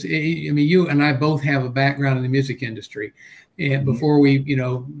because I mean, you and I both have a background in the music industry, and before we, you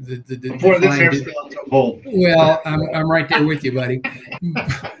know, Before this hairstyle took hold. Well, I'm right there with you, buddy.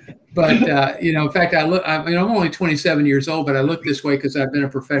 But you know, in fact, I'm only 27 years old, but I look this way because I've been a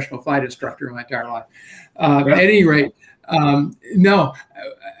professional flight instructor my entire life. At any rate, no,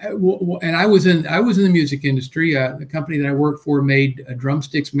 and I was in the music industry. The company that I worked for made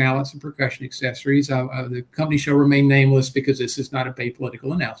drumsticks, mallets, and percussion accessories. The company shall remain nameless because this is not a paid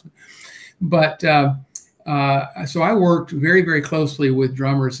political announcement. But so I worked very, very closely with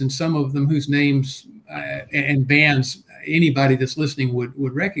drummers, and some of them whose names and bands anybody that's listening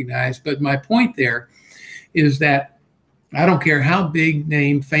would recognize. But my point there is that I don't care how big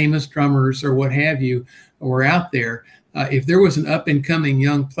name, famous drummers or what have you were out there. If there was an up and coming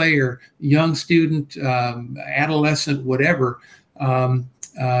young player, young student, adolescent, whatever,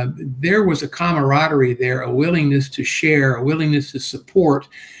 there was a camaraderie there, a willingness to share, a willingness to support.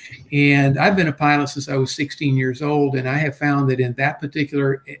 And I've been a pilot since I was 16 years old, and I have found that in that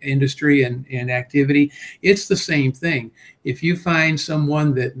particular industry and activity, it's the same thing. If you find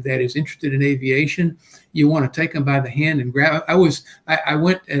someone that is interested in aviation, you want to take them by the hand and grab. I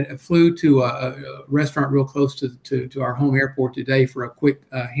went and flew to a restaurant real close to our home airport today for a quick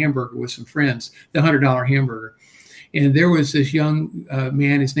hamburger with some friends, the $100 hamburger. And there was this young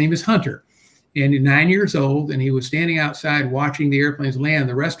man, his name is Hunter, and he's 9 years old, and he was standing outside watching the airplanes land.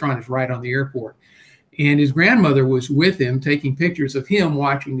 The restaurant is right on the airport. And his grandmother was with him taking pictures of him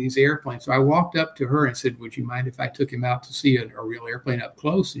watching these airplanes. So I walked up to her and said, would you mind if I took him out to see a real airplane up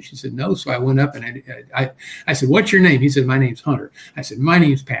close? And she said, no. So I went up and I said, what's your name? He said, my name's Hunter. I said, my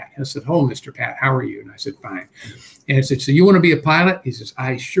name's Pat. I said, hello, Mr. Pat. How are you? And I said, fine. And I said, so you want to be a pilot? He says,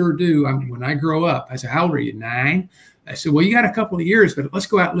 I sure do. When I grow up. I said, how old are you? 9? I said, well, you got a couple of years, but let's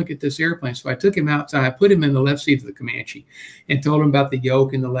go out and look at this airplane. So I took him outside. I put him in the left seat of the Comanche and told him about the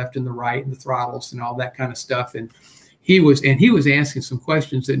yoke and the left and the right and the throttles and all that kind of stuff. And he was asking some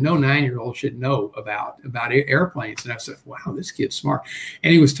questions that no 9-year-old should know about airplanes. And I said, wow, this kid's smart.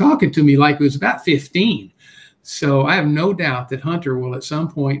 And he was talking to me like he was about 15. So I have no doubt that Hunter will at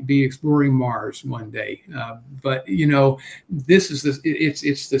some point be exploring Mars one day. But, you know,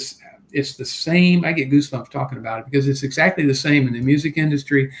 it's the same. I get goosebumps talking about it because it's exactly the same in the music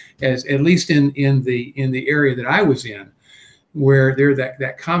industry as at least in the area that I was in, where there's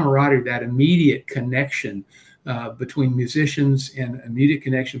that camaraderie, that immediate connection between musicians and immediate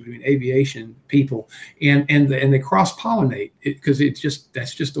connection between aviation people, and they cross-pollinate because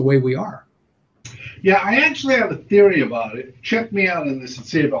that's just the way we are. Yeah, I actually have a theory about it. Check me out on this and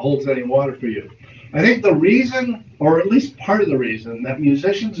see if it holds any water for you. I think the reason, or at least part of the reason, that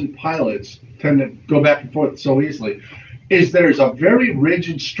musicians and pilots tend to go back and forth so easily is there's a very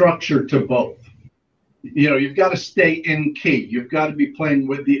rigid structure to both. You know, you've got to stay in key. You've got to be playing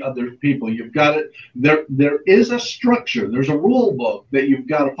with the other people. You've got to, there is a structure. There's a rule book that you've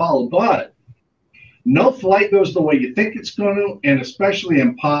got to follow, but no flight goes the way you think it's going to, and especially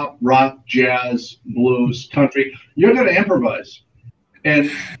in pop, rock, jazz, blues, country, you're going to improvise. And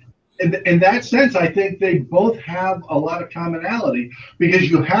in that sense, I think they both have a lot of commonality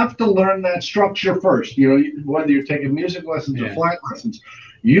because you have to learn that structure first. You know, whether you're taking music lessons or flight lessons,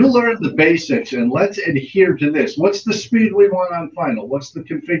 you learn the basics and let's adhere to this. What's the speed we want on final? What's the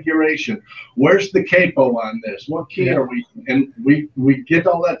configuration? Where's the capo on this? What key are we? And we get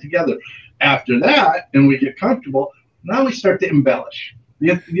all that together. After that, and we get comfortable, now we start to embellish. Do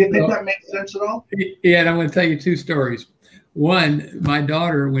you think that makes sense at all? Yeah, and I'm going to tell you 2 stories. One, my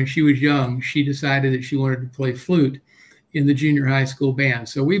daughter, when she was young, she decided that she wanted to play flute in the junior high school band.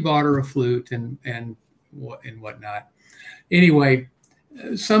 So we bought her a flute and whatnot. Anyway,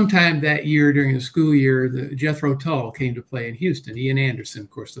 sometime that year during the school year, the Jethro Tull came to play in Houston. Ian Anderson,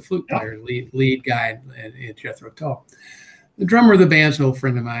 of course, the flute player, lead guy at Jethro Tull. The drummer of the band's an old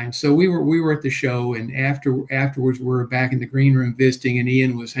friend of mine. So we were at the show, and afterwards we were back in the green room visiting, and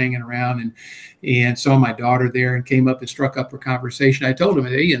Ian was hanging around and saw my daughter there and came up and struck up a conversation. I told him,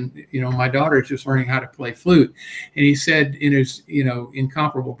 Ian, you know, my daughter is just learning how to play flute. And he said in his, you know,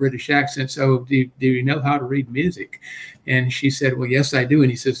 incomparable British accent, so do you know how to read music? And she said, well, yes, I do.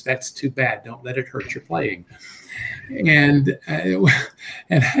 And he says, that's too bad. Don't let it hurt your playing. And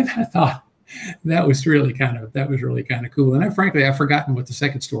I thought, that was really kind of cool. And frankly, I've forgotten what the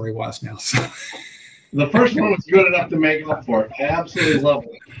second story was now. So. The first one was good enough to make up for it. Absolutely love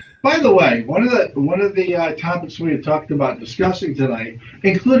it. By the way, one of the topics we had talked about discussing tonight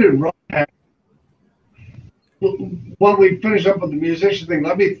included road. while we finish up with the musician thing,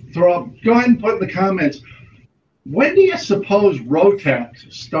 let me throw up, go ahead and put in the comments, when do you suppose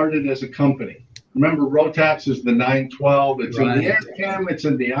Rotax started as a company? Remember, Rotax is the 912. It's Right. in the Aircam. It's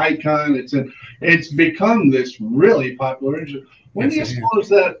in the Icon. It's become this really popular engine. When do you suppose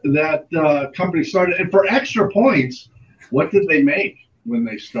that company started? And for extra points, what did they make when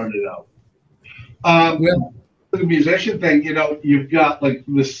they started out? Well, the musician thing, you've got like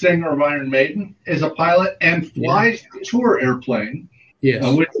the singer of Iron Maiden is a pilot and flies the tour airplane. Yes.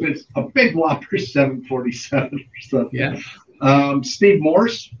 Which is a big whopper 747 or something. Yeah. Steve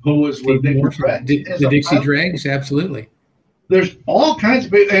Morse, who was with the Dixie pilot. Dregs, absolutely. There's all kinds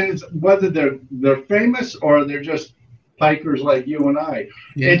of, and it's whether they're famous or they're just pikers like you and I.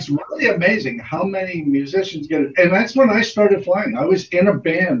 Yeah. It's really amazing how many musicians get it. And that's when I started flying. I was in a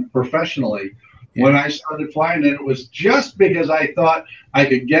band professionally when I started flying, and it was just because I thought I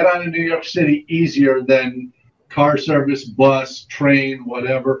could get out of New York City easier than car service, bus, train,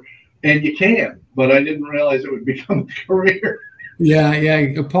 whatever, and you can. But I didn't realize it would become a career.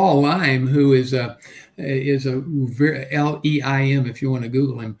 Yeah. Paul Leim, who is a very Leim, if you want to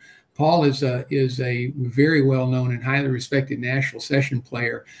Google him. Paul is a very well known and highly respected Nashville session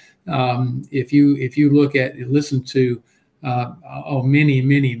player. If you listen to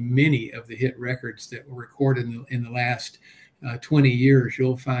many of the hit records that were recorded in the last 20 years,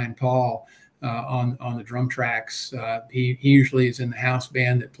 you'll find Paul on the drum tracks. He usually is in the house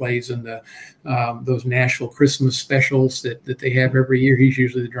band that plays in the those Nashville Christmas specials that they have every year. He's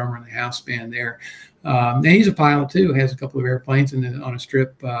usually the drummer in the house band there. And he's a pilot too. Has a couple of airplanes on a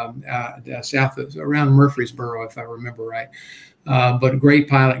strip south of, around Murfreesboro, if I remember right. But a great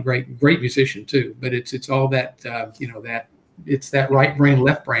pilot, great musician too. But it's all that that it's that right brain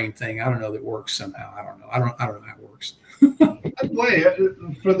left brain thing. I don't know, that works somehow. I don't know how it works. By the way,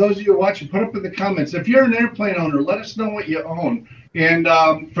 for those of you watching, put up in the comments, if you're an airplane owner, let us know what you own. And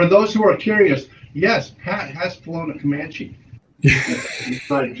for those who are curious, yes, Pat has flown a Comanche. It's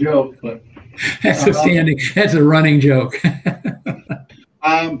not a joke, but that's a running joke.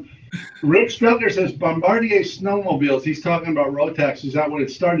 Rick Strutler says Bombardier snowmobiles. He's talking about Rotax. Is that when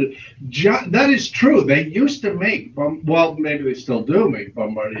it started? That is true. They used to make, well, maybe they still do make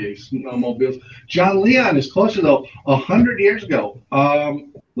Bombardier snowmobiles. John Leon is closer, though, 100 years ago, a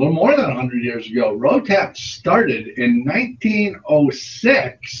little more than 100 years ago. Rotax started in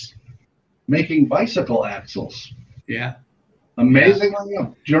 1906 making bicycle axles. Yeah. Amazingly,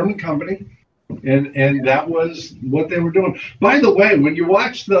 a German company. And that was what they were doing. By the way, when you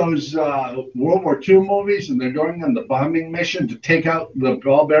watch those World War II movies and they're going on the bombing mission to take out the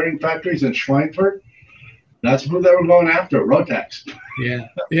ball bearing factories in Schweinfurt, that's who they were going after, Rotax. Yeah.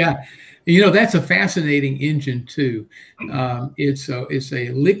 That's a fascinating engine too. It's a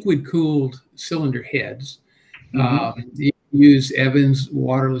liquid cooled cylinder heads. Mm-hmm. You can use Evans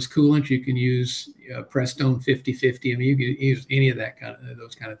waterless coolant. You can use Prestone 50/50. I mean, you can use any of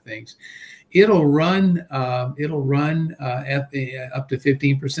those kind of things. It'll run up to 15%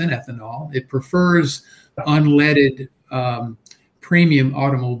 ethanol. It prefers unleaded premium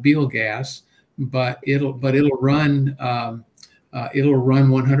automobile gas, but it'll run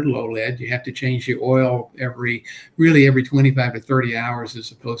 100 low lead. You have to change the oil every 25 to 30 hours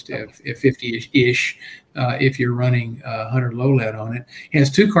as opposed to 50-ish if you're running 100 low lead on it. It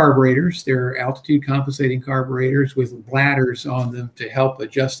has two carburetors. They're altitude compensating carburetors with bladders on them to help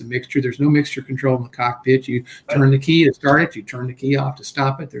adjust the mixture. There's no mixture control in the cockpit. You turn the key to start it. You turn the key off to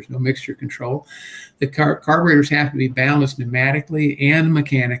stop it. There's no mixture control. The carburetors have to be balanced pneumatically and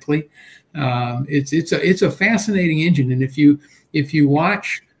mechanically. It's a fascinating engine, and if you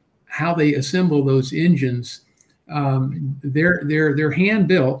watch how they assemble those engines, they're hand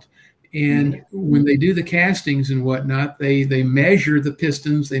built, and when they do the castings and whatnot, they measure the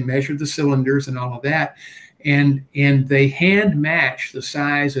pistons, they measure the cylinders and all of that, and they hand match the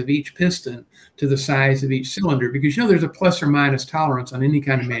size of each piston to the size of each cylinder, because there's a plus or minus tolerance on any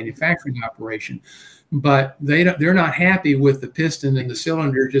kind of manufacturing operation. But they're not happy with the piston and the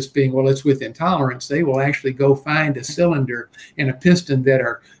cylinder just being, well, it's within tolerance. They will actually go find a cylinder and a piston that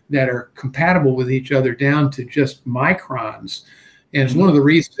are compatible with each other down to just microns. And it's one of the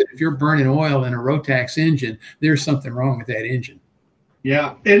reasons that if you're burning oil in a Rotax engine, there's something wrong with that engine.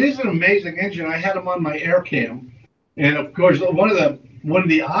 Yeah, it is an amazing engine. I had them on my Aircam, and of course, one of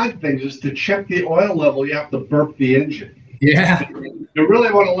the odd things is to check the oil level. You have to burp the engine. Yeah. You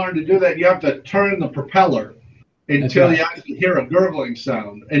really want to learn to do that. You have to turn the propeller until you actually hear a gurgling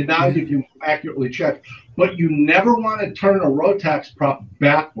sound, and now you can accurately check. But you never want to turn a Rotax prop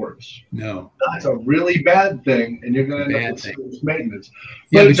backwards. No. That's a really bad thing, and you're going to end up with serious maintenance.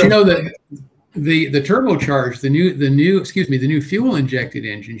 Yeah, but The turbocharged, the new fuel injected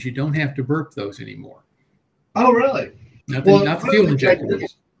engines, you don't have to burp those anymore. Oh, really? Not the fuel injected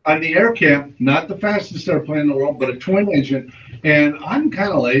ones. On the Air Camp, not the fastest airplane in the world, but a twin engine. And I'm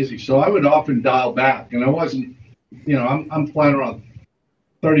kind of lazy, so I would often dial back. And I wasn't, I'm flying around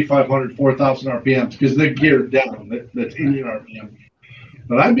 3,500, 4,000 RPMs because they're geared down. That's Indian RPM.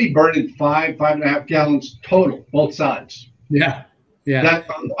 But I'd be burning 5.5 gallons total, both sides. Yeah. That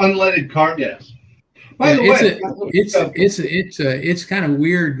unleaded car gas. By the way, it's kind of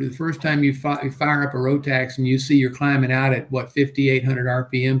weird the first time you fire up a Rotax and you see you're climbing out at 5,800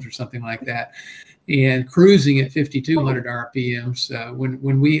 RPMs or something like that, and cruising at 5,200 RPMs.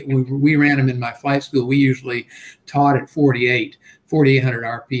 When we ran them in my flight school, we usually taught at 4,800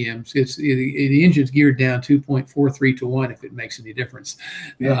 RPMs. The engine's geared down 2.43 to 1 if it makes any difference.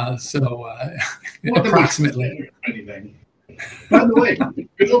 Yeah. Approximately. By the way,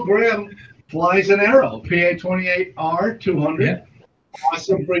 Bill Graham flies an Arrow, PA-28R 200. Yeah.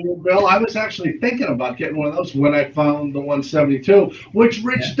 Awesome for you, Bill. I was actually thinking about getting one of those when I found the 172, which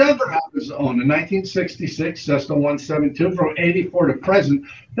Rich Dever had his own in 1966, Cessna 172 from 84 to present.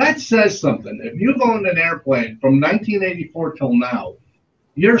 That says something. If you've owned an airplane from 1984 till now,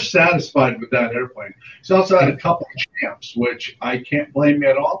 you're satisfied with that airplane. He's also had a couple of champs, which I can't blame you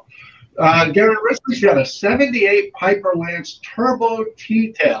at all. Gary Risley's got a 78 Piper Lance Turbo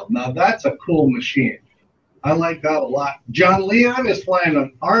T-Tail. Now, that's a cool machine. I like that a lot. John Leon is flying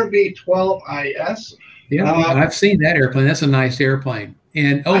an RB-12IS. Yeah, I've seen that airplane. That's a nice airplane.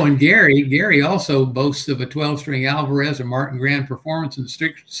 And Gary also boasts of a 12-string Alvarez, a Martin Grand Performance, and a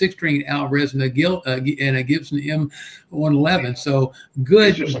 6-string Alvarez and a Gibson M111. So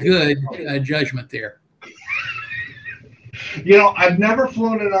good judgment there. I've never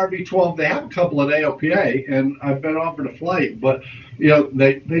flown an RB-12. They have a couple at AOPA, and I've been offered a flight, but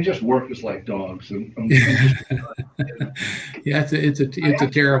they just work us like dogs. And yeah, it's a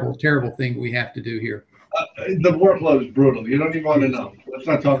terrible thing we have to do here. The workload is brutal. You don't even want to know. Let's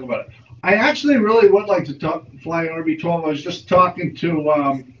not talk about it. I actually really would like to fly an RB-12. I was just talking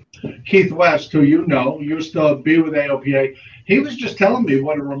to Keith West, who used to be with AOPA. He was just telling me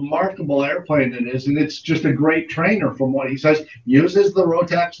what a remarkable airplane it is, and it's just a great trainer from what he says. Uses the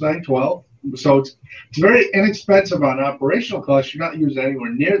Rotax 912, so it's very inexpensive on operational costs. You're not using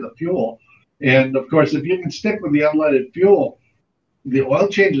anywhere near the fuel. And, of course, if you can stick with the unleaded fuel, the oil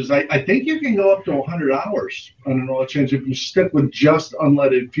changes, I think you can go up to 100 hours on an oil change if you stick with just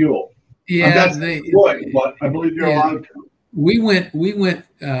unleaded fuel. Yeah, but I believe you're allowed to. We went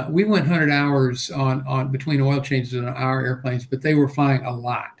 100 hours on between oil changes on our airplanes, but they were flying a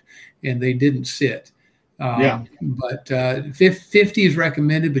lot and they didn't sit. But 50 is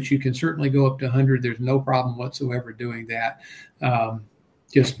recommended, but you can certainly go up to 100. There's no problem whatsoever doing that.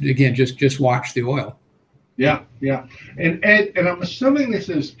 Just watch the oil. Yeah. And Ed, and I'm assuming this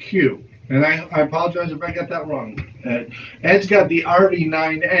is Q. And I apologize if I got that wrong. Ed's got the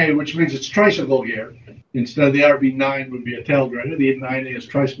RV9A, which means it's tricycle gear. Instead of the RV9 would be a tail grinder. The 9A is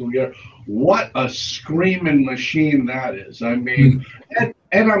tricycle gear. What a screaming machine that is. I mean, Ed,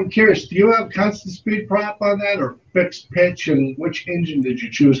 I'm curious, do you have constant speed prop on that or fixed pitch? And which engine did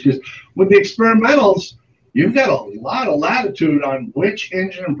you choose? Because with the experimentals, you've got a lot of latitude on which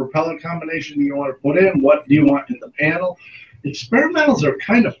engine and propeller combination you want to put in. What do you want in the panel? Experimentals are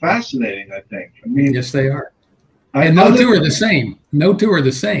kind of fascinating, I think. I mean, yes, they are. And no two are the same. No two are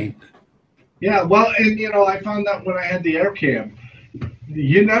the same. Yeah, well, and I found that when I had the air cam,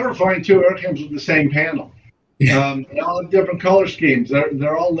 you never find two air cams with the same panel. Yeah. They all have different color schemes.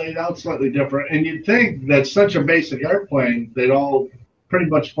 They're all laid out slightly different. And you'd think that such a basic airplane, they'd all pretty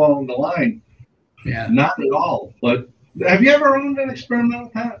much fall in the line. Yeah. Not at all. But have you ever owned an experimental,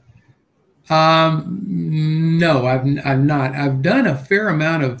 Pat? No, I've not. I've done a fair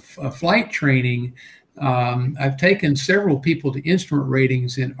amount of flight training. I've taken several people to instrument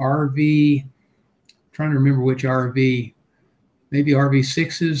ratings in RV. I'm trying to remember which RV. Maybe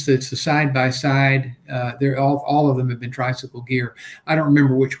RV6s. That's a side by side. They're all of them have been tricycle gear. I don't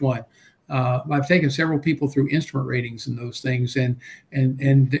remember which one. I've taken several people through instrument ratings and those things, and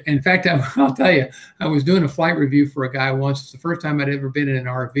in fact, I'll tell you, I was doing a flight review for a guy once. It's the first time I'd ever been in an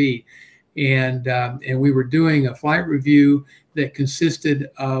RV, and we were doing a flight review that consisted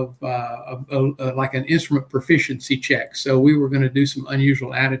of like an instrument proficiency check. So we were going to do some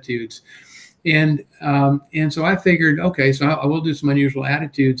unusual attitudes, and so I figured, okay, so I will do some unusual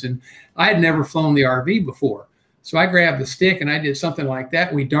attitudes, and I had never flown the RV before. So I grabbed the stick and I did something like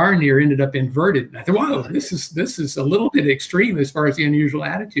that. We darn near ended up inverted. And I thought, whoa, this is a little bit extreme as far as the unusual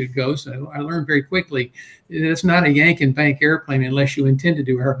attitude goes. So I learned very quickly it's not a yank and bank airplane unless you intend to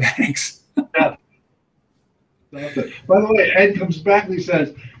do aerobatics. Yeah. By the way, Ed comes back and he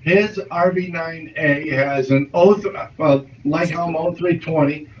says his RV9A has an Lycom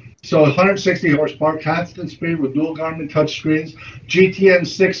 0320, so 160 horsepower, constant speed with dual Garmin touchscreens, GTN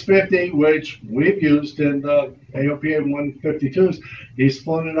 650, which we've used in the AOPA 152s. He's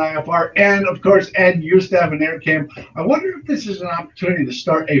flown an IFR, and of course, Ed used to have an AirCam. I wonder if this is an opportunity to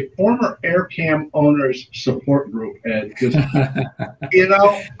start a former AirCam owners support group, Ed. Because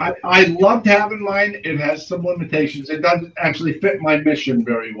I loved having mine. It has some limitations. It doesn't actually fit my mission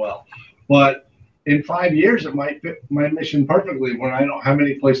very well, but in 5 years, it might fit my mission perfectly when I don't have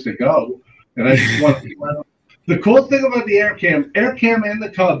any place to go. And I just want to. The cool thing about the AirCam and the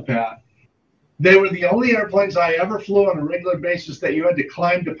Cub, Pat, they were the only airplanes I ever flew on a regular basis that you had to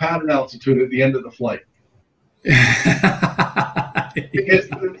climb to pattern altitude at the end of the flight. Because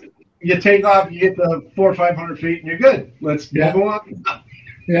you take off, you get the 400 or 500 feet, and you're good. Let's move on.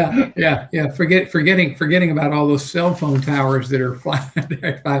 Yeah. Forgetting about all those cell phone towers that are flying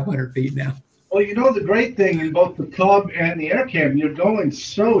at 500 feet now. Well, the great thing in both the Cub and the AirCam, you're going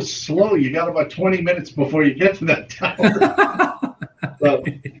so slow. You got about 20 minutes before you get to that tower.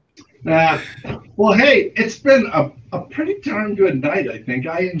 Well, hey, it's been a pretty darn good night, I think.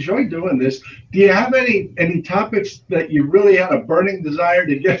 I enjoyed doing this. Do you have any topics that you really had a burning desire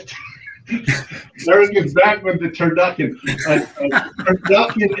to get to? Eric is back with the turducken. A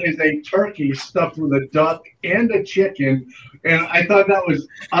turducken is a turkey stuffed with a duck and a chicken, and I thought that was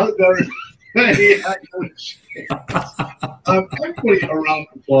out there. Everybody a round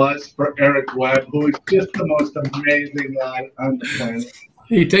of applause for Eric Webb, who is just the most amazing guy on the planet.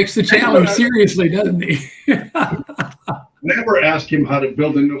 He takes the challenge seriously, doesn't he? Never ask him how to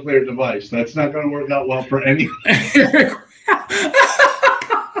build a nuclear device. That's not going to work out well for anyone.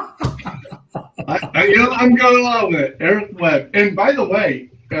 I'm going along with it. Eric Webb. And by the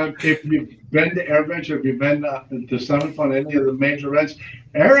way, if you've been to AirVenture, if you've been to Summit Fun, any of the major events,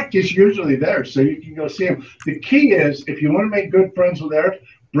 Eric is usually there, so you can go see him. The key is, if you want to make good friends with Eric,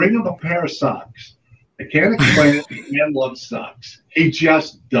 bring him a pair of socks. I can't explain it. The man loves socks. He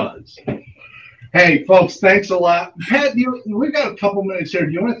just does. Hey, folks, thanks a lot. Pat, we've got a couple minutes here.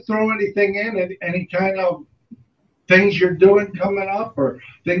 Do you want to throw anything in? Any kind of things you're doing coming up, or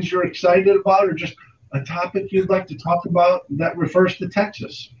things you're excited about, or just a topic you'd like to talk about that refers to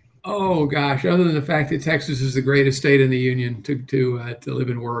Texas? Oh gosh! Other than the fact that Texas is the greatest state in the union to live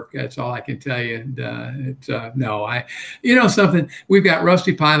and work, that's all I can tell you. And something. We've got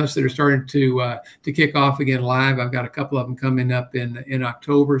Rusty pilots that are starting to kick off again live. I've got a couple of them coming up in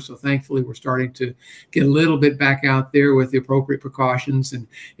October. So thankfully, we're starting to get a little bit back out there with the appropriate precautions, and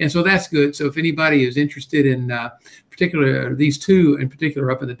so that's good. So if anybody is interested in particular these two in particular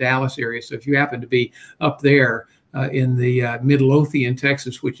up in the Dallas area, so if you happen to be up there. In the Midlothian,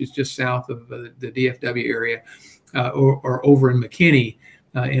 Texas, which is just south of the DFW area, or over in McKinney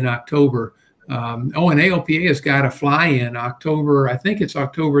in October. And AOPA has got a fly-in October, I think it's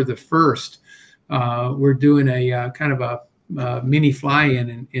October the 1st. We're doing a kind of a mini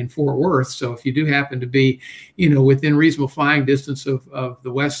fly-in in Fort Worth. So if you do happen to be, within reasonable flying distance of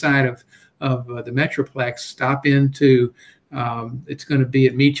the west side of the Metroplex, stop into, it's going to be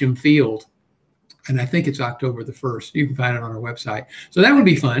at Meacham Field. And I think it's October the 1st. You can find it on our website. So that would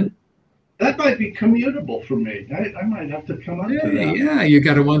be fun. That might be commutable for me. I might have to come up to that. Yeah, you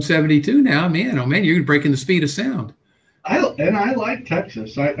got a 172 now. Man, you're breaking the speed of sound. I like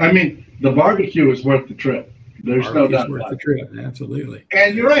Texas. I mean, the barbecue is worth the trip. There's no doubt worth the trip. Absolutely.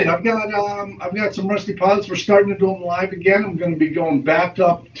 And you're right. I've got some Rusty pilots. We're starting to do them live again. I'm going to be going back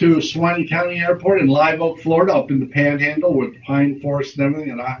up to Suwannee County Airport in Live Oak, Florida, up in the Panhandle with pine forest and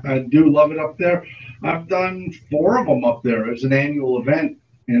everything. And I do love it up there. I've done 4 of them up there as an annual event,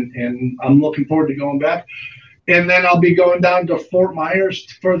 and I'm looking forward to going back. And then I'll be going down to Fort Myers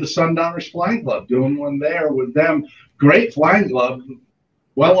for the Sundowners Flying Club, doing one there with them. Great flying club,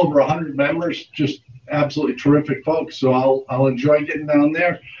 well over 100 members, just absolutely terrific folks. So I'll enjoy getting down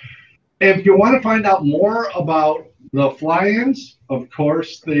there. If you want to find out more about the fly-ins, of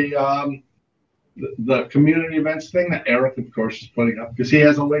course, the community events thing that Eric, of course, is putting up, because he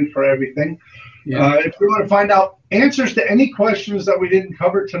has a link for everything. Yeah. If you want to find out answers to any questions that we didn't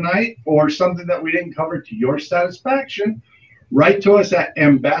cover tonight, or something that we didn't cover to your satisfaction, write to us at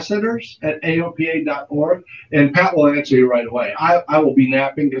ambassadors@aopa.org, and Pat will answer you right away. I will be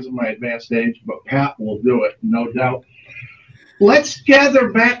napping because of my advanced age, but Pat will do it, no doubt. Let's gather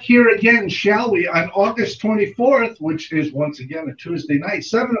back here again, shall we, on August 24th, which is once again a Tuesday night,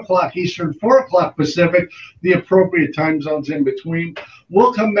 7 o'clock Eastern, 4 o'clock Pacific, the appropriate time zones in between.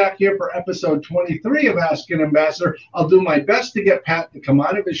 We'll come back here for episode 23 of Ask an Ambassador. I'll do my best to get Pat to come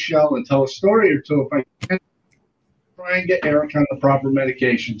out of his shell and tell a story or two if I can. try and get Eric on the proper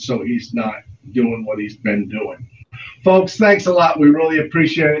medication so he's not doing what he's been doing. Folks, thanks a lot. We really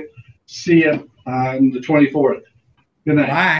appreciate it. See you on the 24th. Good night. Bye.